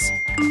 Nice.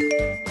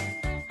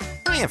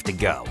 I have to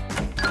go.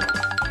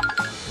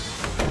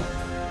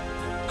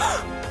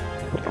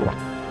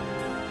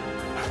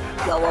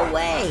 Go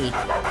away.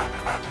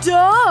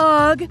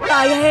 Dog!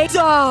 I hate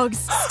dogs!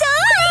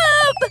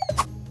 Stop!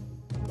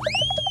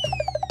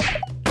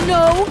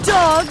 No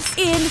dogs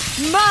in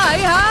my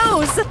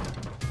house!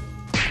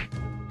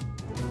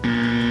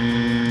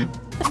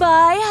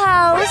 Bye,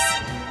 house.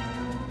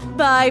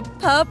 Bye,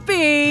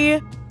 puppy.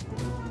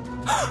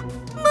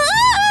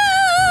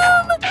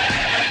 Mom!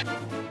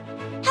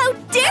 How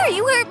dare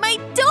you hurt my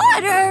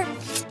daughter!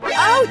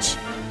 Ouch!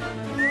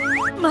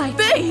 My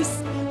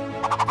face!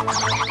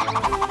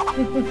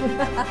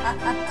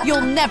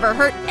 You'll never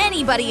hurt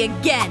anybody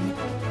again.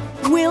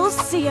 We'll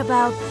see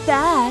about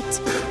that.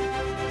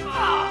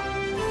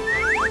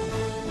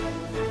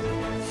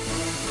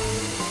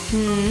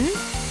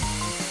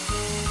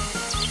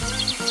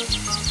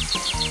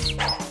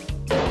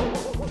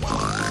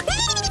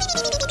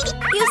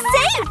 You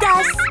saved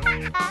us!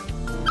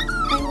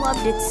 I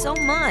loved it so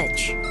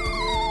much.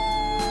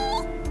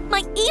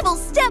 My evil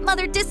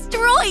stepmother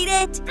destroyed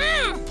it!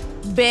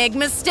 Big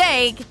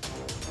mistake.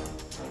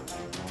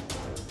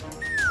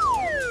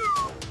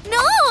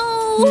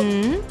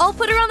 No! I'll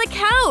put her on the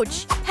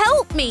couch.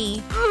 Help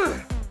me.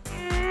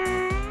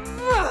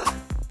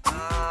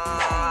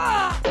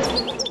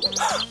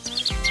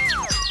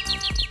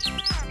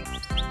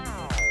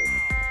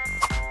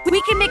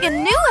 We can make a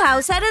new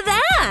house out of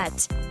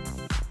that.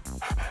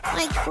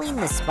 I cleaned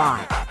the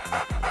spot.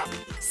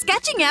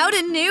 Sketching out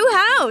a new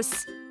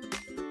house.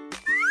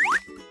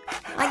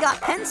 I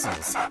got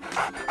pencils.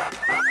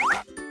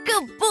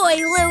 Good boy,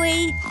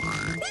 Louie!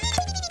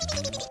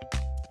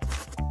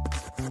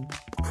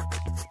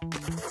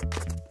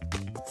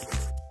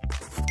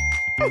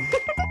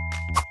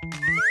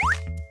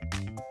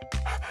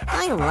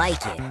 I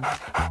like it.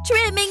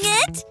 Trimming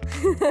it?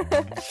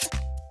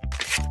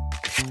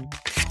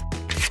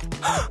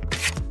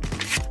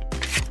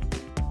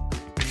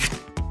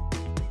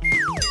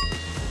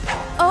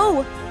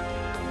 Oh,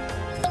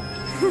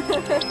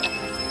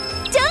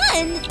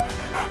 Done!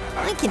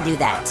 I can do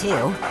that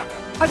too.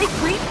 are they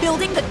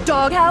rebuilding the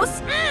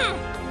doghouse?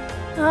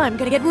 I'm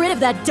gonna get rid of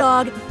that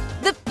dog.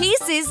 The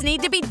pieces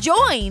need to be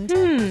joined.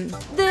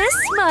 This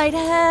might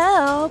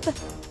help.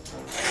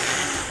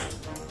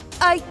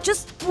 I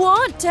just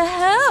want to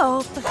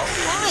help.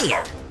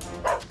 Liar!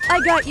 I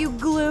got you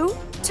glue,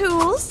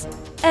 tools,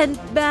 and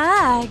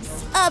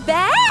bags. A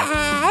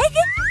bag?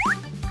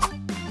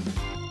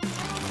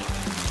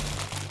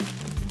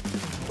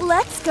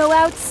 Let's go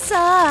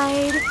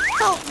outside.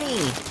 Help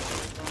me!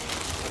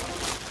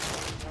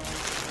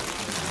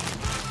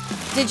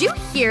 Did you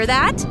hear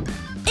that?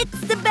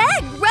 It's the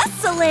bag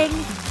rustling!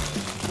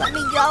 Let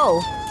me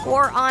go,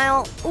 or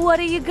I'll… What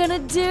are you gonna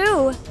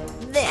do?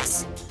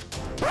 this.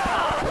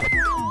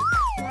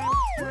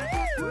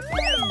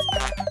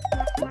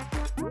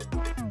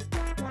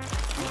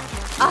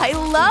 I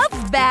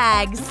love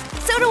bags.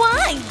 So do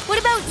I! What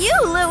about you,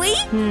 Louie?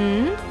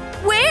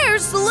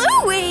 Where's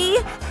Louie?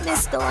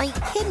 Miss Delight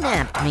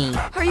kidnapped me.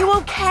 Are you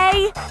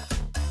okay?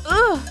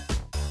 Ugh.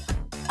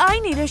 I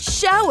need a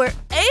shower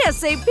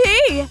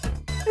ASAP.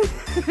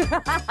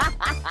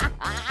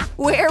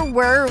 Where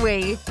were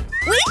we?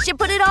 We should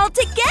put it all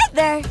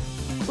together!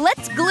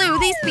 Let's glue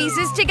these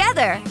pieces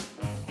together.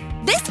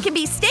 This can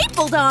be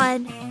stapled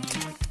on!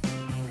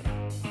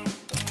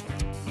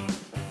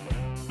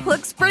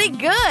 Looks pretty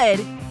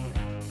good.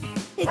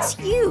 It's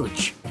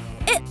huge.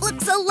 It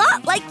looks a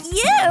lot like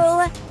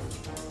you!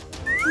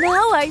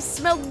 Now I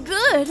smell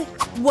good.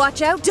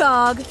 Watch out,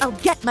 dog. I'll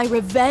get my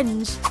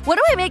revenge. What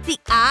do I make the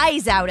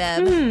eyes out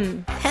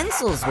of?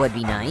 Pencils would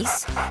be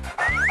nice.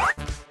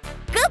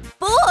 Good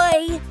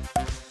boy!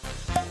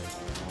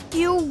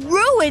 You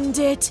ruined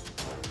it.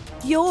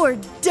 You're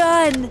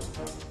done.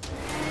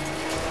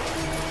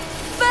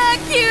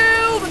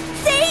 Vacuum!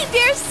 Save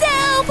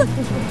yourself!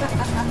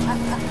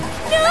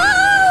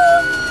 No!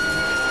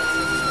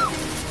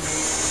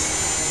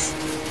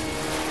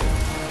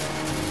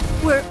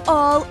 We're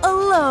all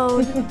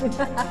alone.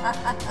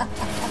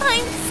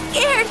 I'm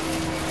scared!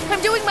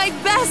 I'm doing my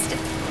best.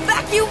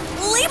 Vacuum,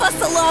 leave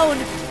us alone!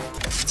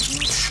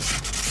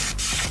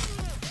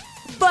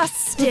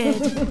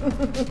 Busted.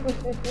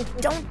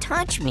 Don't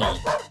touch me.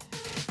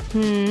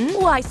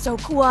 Why so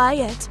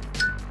quiet?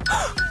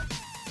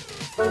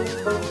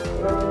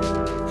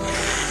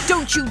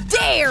 Don't you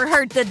dare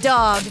hurt the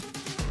dog!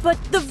 But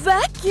the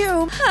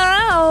vacuum,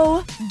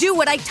 how? Do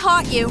what I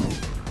taught you.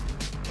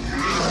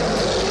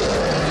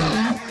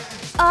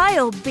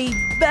 I'll be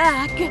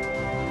back.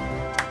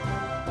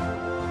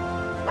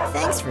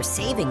 Thanks for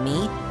saving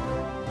me.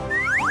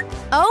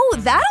 Oh,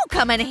 that'll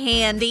come in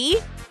handy.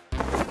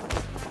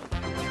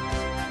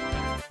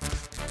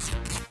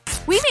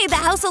 We made the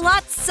house a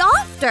lot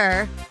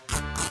softer.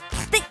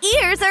 The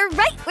ears are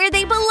right where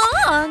they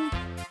belong.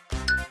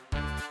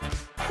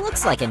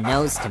 Looks like a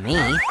nose to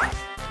me.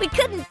 We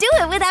couldn't do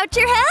it without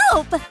your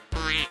help.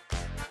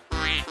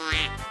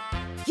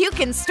 You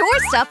can store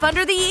stuff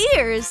under the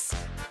ears.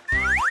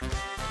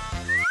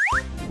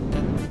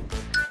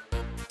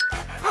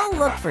 I'll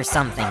look for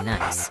something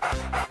nice.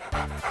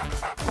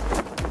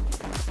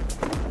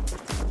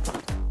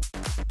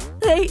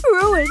 They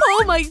ruined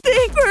all my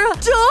thing for a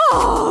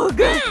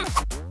dog!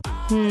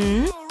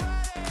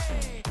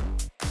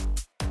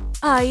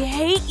 I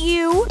hate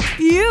you,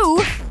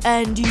 you,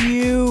 and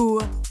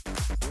you.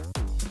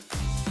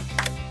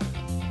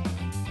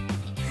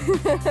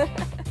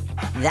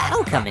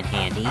 That'll come in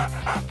handy.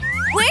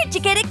 Where'd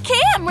you get a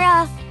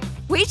camera?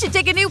 We should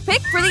take a new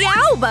pic for the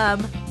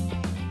album.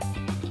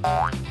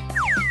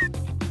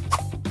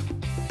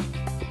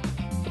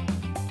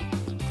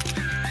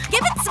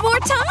 Give it some more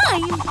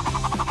time.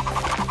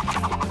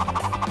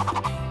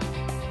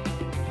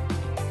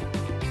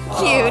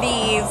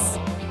 Cuties.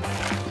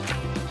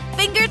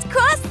 Fingers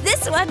crossed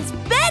this one's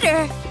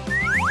better.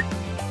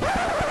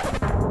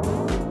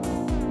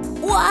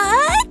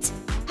 What?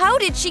 How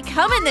did she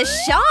come in the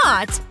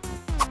shot?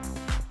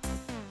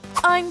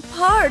 I'm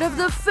part of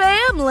the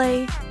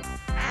family.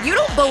 You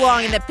don't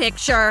belong in the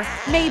picture.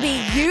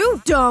 Maybe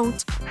you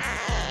don't.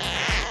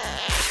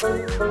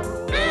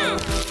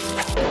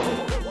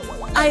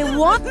 I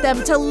want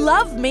them to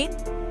love me.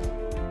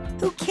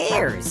 Who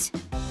cares?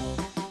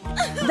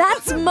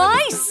 That's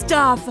my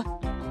stuff.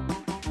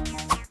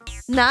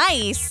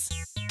 Nice.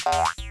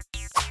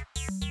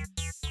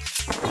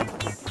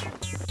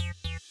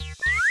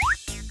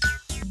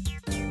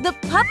 The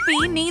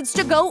puppy needs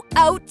to go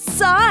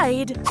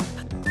outside.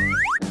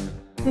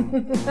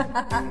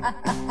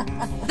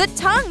 The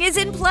tongue is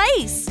in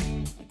place.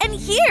 And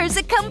here's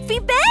a comfy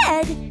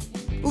bed.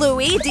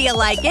 Louie, do you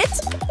like it?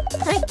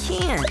 I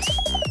can't.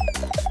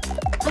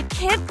 I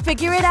can't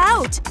figure it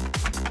out.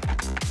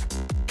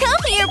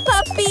 Come here,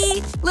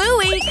 puppy.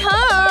 Louie,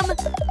 come.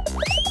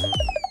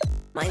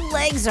 My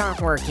legs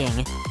aren't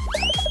working.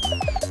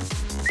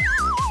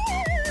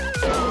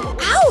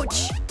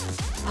 Ouch!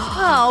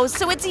 Oh,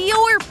 so it's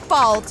your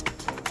fault.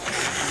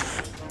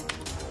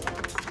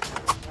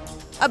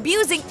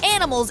 Abusing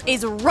animals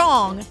is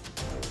wrong.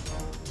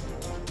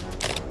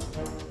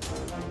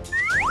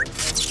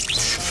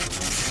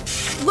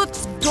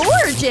 Looks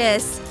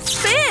gorgeous.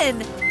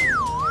 Spin.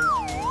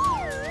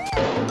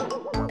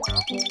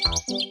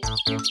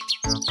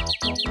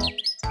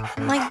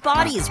 My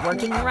body is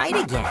working right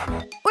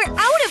again. We're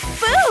out of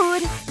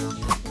food.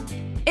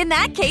 In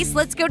that case,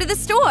 let's go to the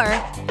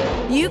store.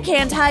 You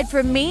can't hide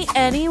from me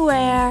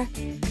anywhere.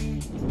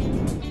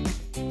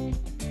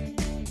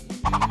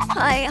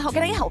 Hi, how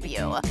can I help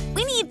you?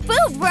 We need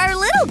food for our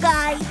little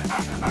guy.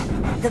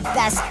 The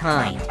best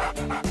kind.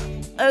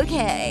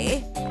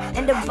 Okay.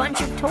 And a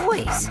bunch of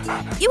toys.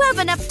 You have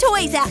enough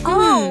toys at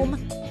home.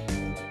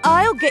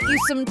 I'll get you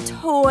some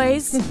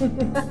toys.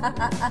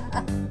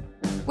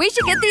 We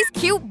should get these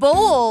cute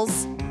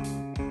bowls.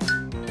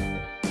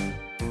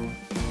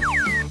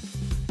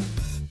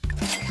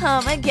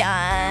 Come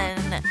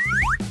again.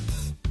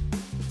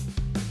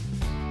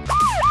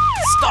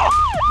 Stop!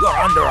 You're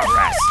under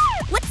arrest.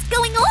 What's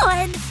going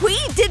on? We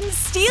didn't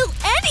steal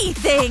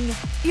anything.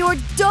 Your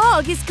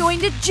dog is going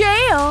to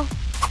jail.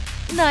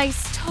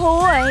 Nice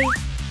toy.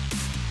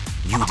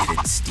 You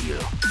didn't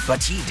steal,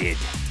 but he did.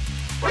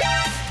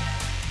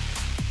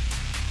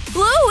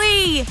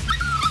 Bluey!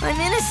 I'm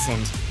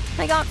innocent.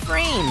 I got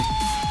framed.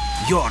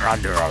 You're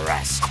under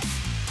arrest.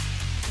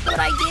 But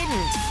I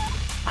didn't.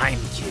 I'm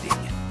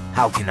kidding.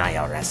 How can I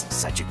arrest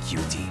such a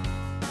cutie?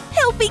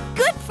 He'll be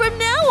good from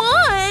now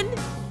on.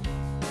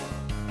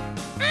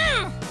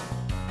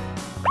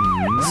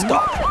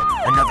 Stop!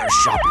 Another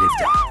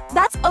shoplifter.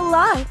 That's a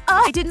lie.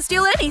 I didn't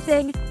steal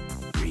anything.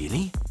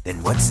 Really?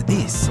 Then what's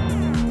this?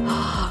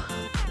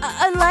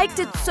 I liked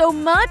it so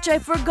much I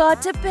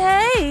forgot to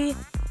pay.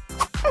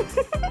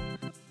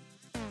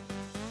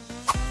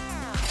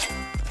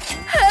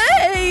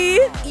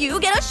 Hey! You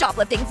get a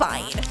shoplifting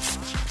fine.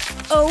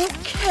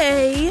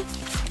 Okay.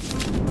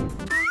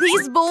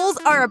 These bowls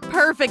are a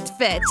perfect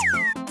fit.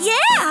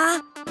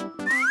 Yeah!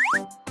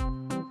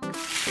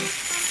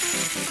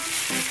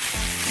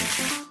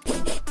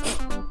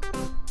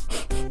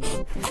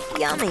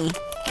 Yummy.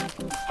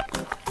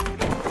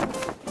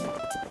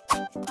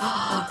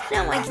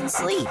 Now I can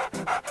sleep.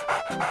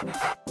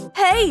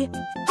 Hey,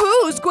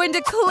 who's going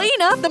to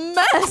clean up the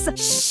mess?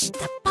 Shh,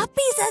 the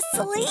puppy's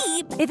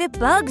asleep. If it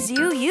bugs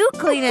you, you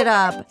clean it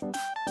up.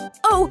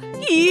 Oh,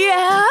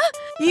 yeah?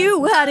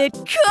 You had it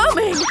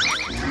coming!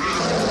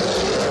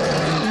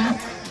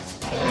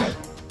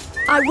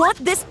 I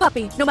want this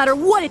puppy, no matter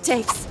what it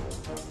takes.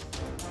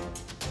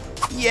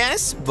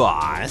 Yes,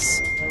 boss.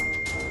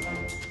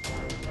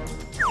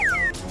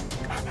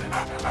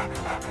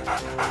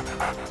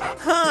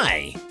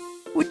 Hi.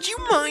 Would you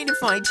mind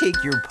if I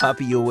take your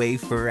puppy away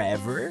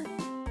forever?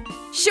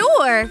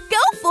 Sure,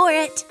 go for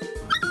it.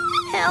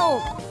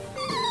 Help.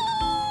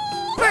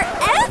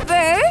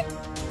 Forever?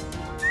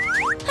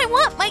 I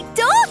want my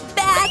dog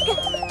back.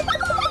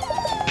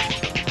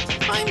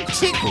 I'm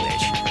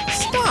ticklish.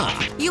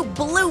 Stop. You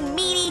blue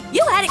meanie,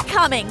 you had it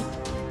coming.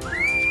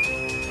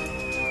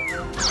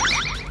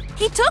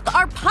 He took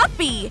our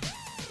puppy.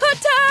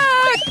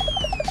 Attack!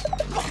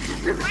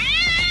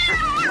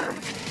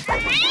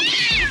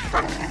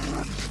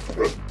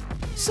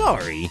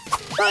 Sorry,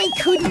 I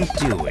couldn't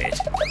do it.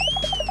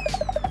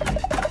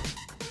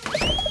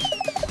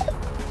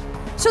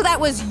 So that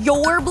was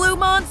your blue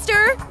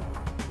monster?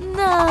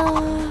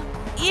 No.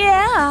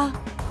 Yeah.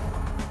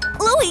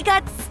 Louie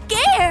got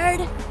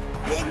scared.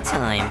 Big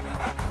time.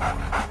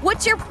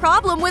 What's your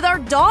problem with our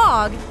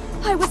dog?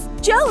 I was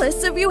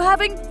jealous of you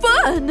having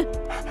fun.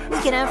 We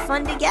can have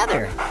fun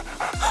together.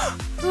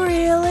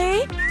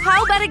 Really?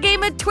 How about a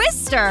game of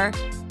Twister?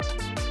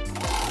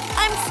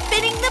 I'm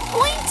spinning the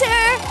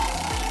pointer.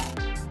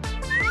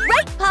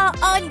 Right paw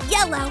on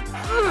yellow.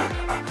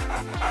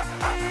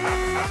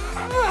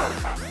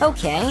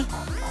 Okay.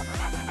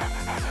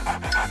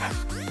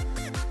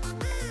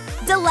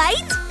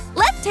 Delight?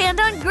 Left hand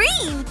on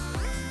green.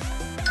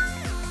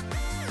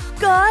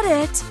 Got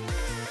it.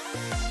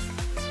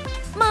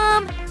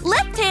 Mom,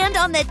 left hand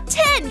on the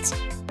tent.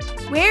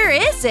 Where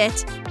is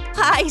it?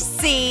 I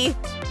see.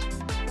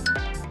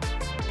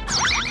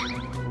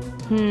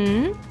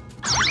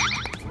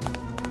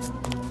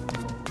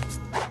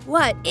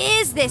 What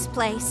is this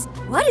place?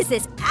 What is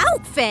this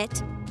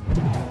outfit?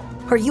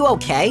 Are you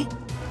okay?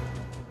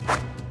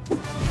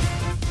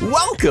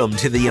 Welcome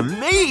to the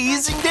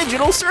amazing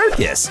digital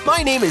circus.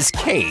 My name is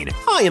Kane.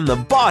 I am the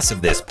boss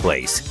of this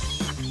place.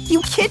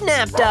 You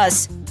kidnapped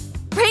us.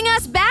 Bring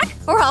us back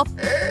or I'll…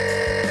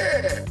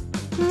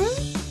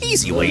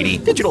 Easy, lady.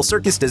 Digital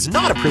circus does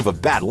not approve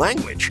of bad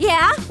language.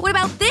 Yeah? What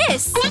about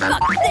this?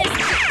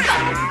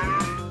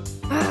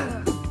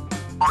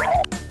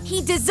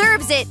 He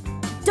deserves it.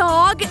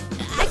 Dog,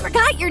 I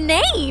forgot your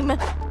name.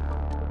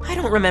 I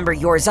don't remember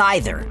yours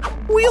either.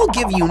 We'll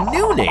give you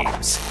new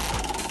names.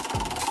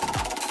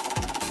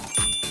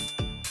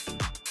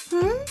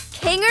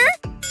 Kinger?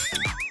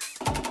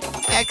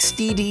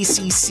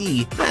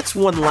 XDDCC. That's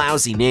one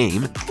lousy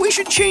name. We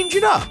should change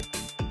it up.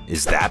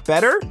 Is that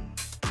better?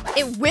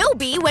 It will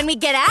be when we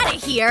get out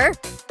of here.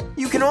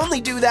 You can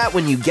only do that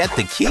when you get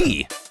the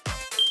key.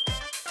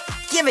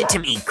 Give it to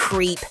me,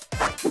 creep.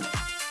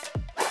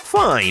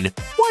 Fine.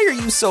 Why are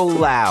you so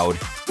loud?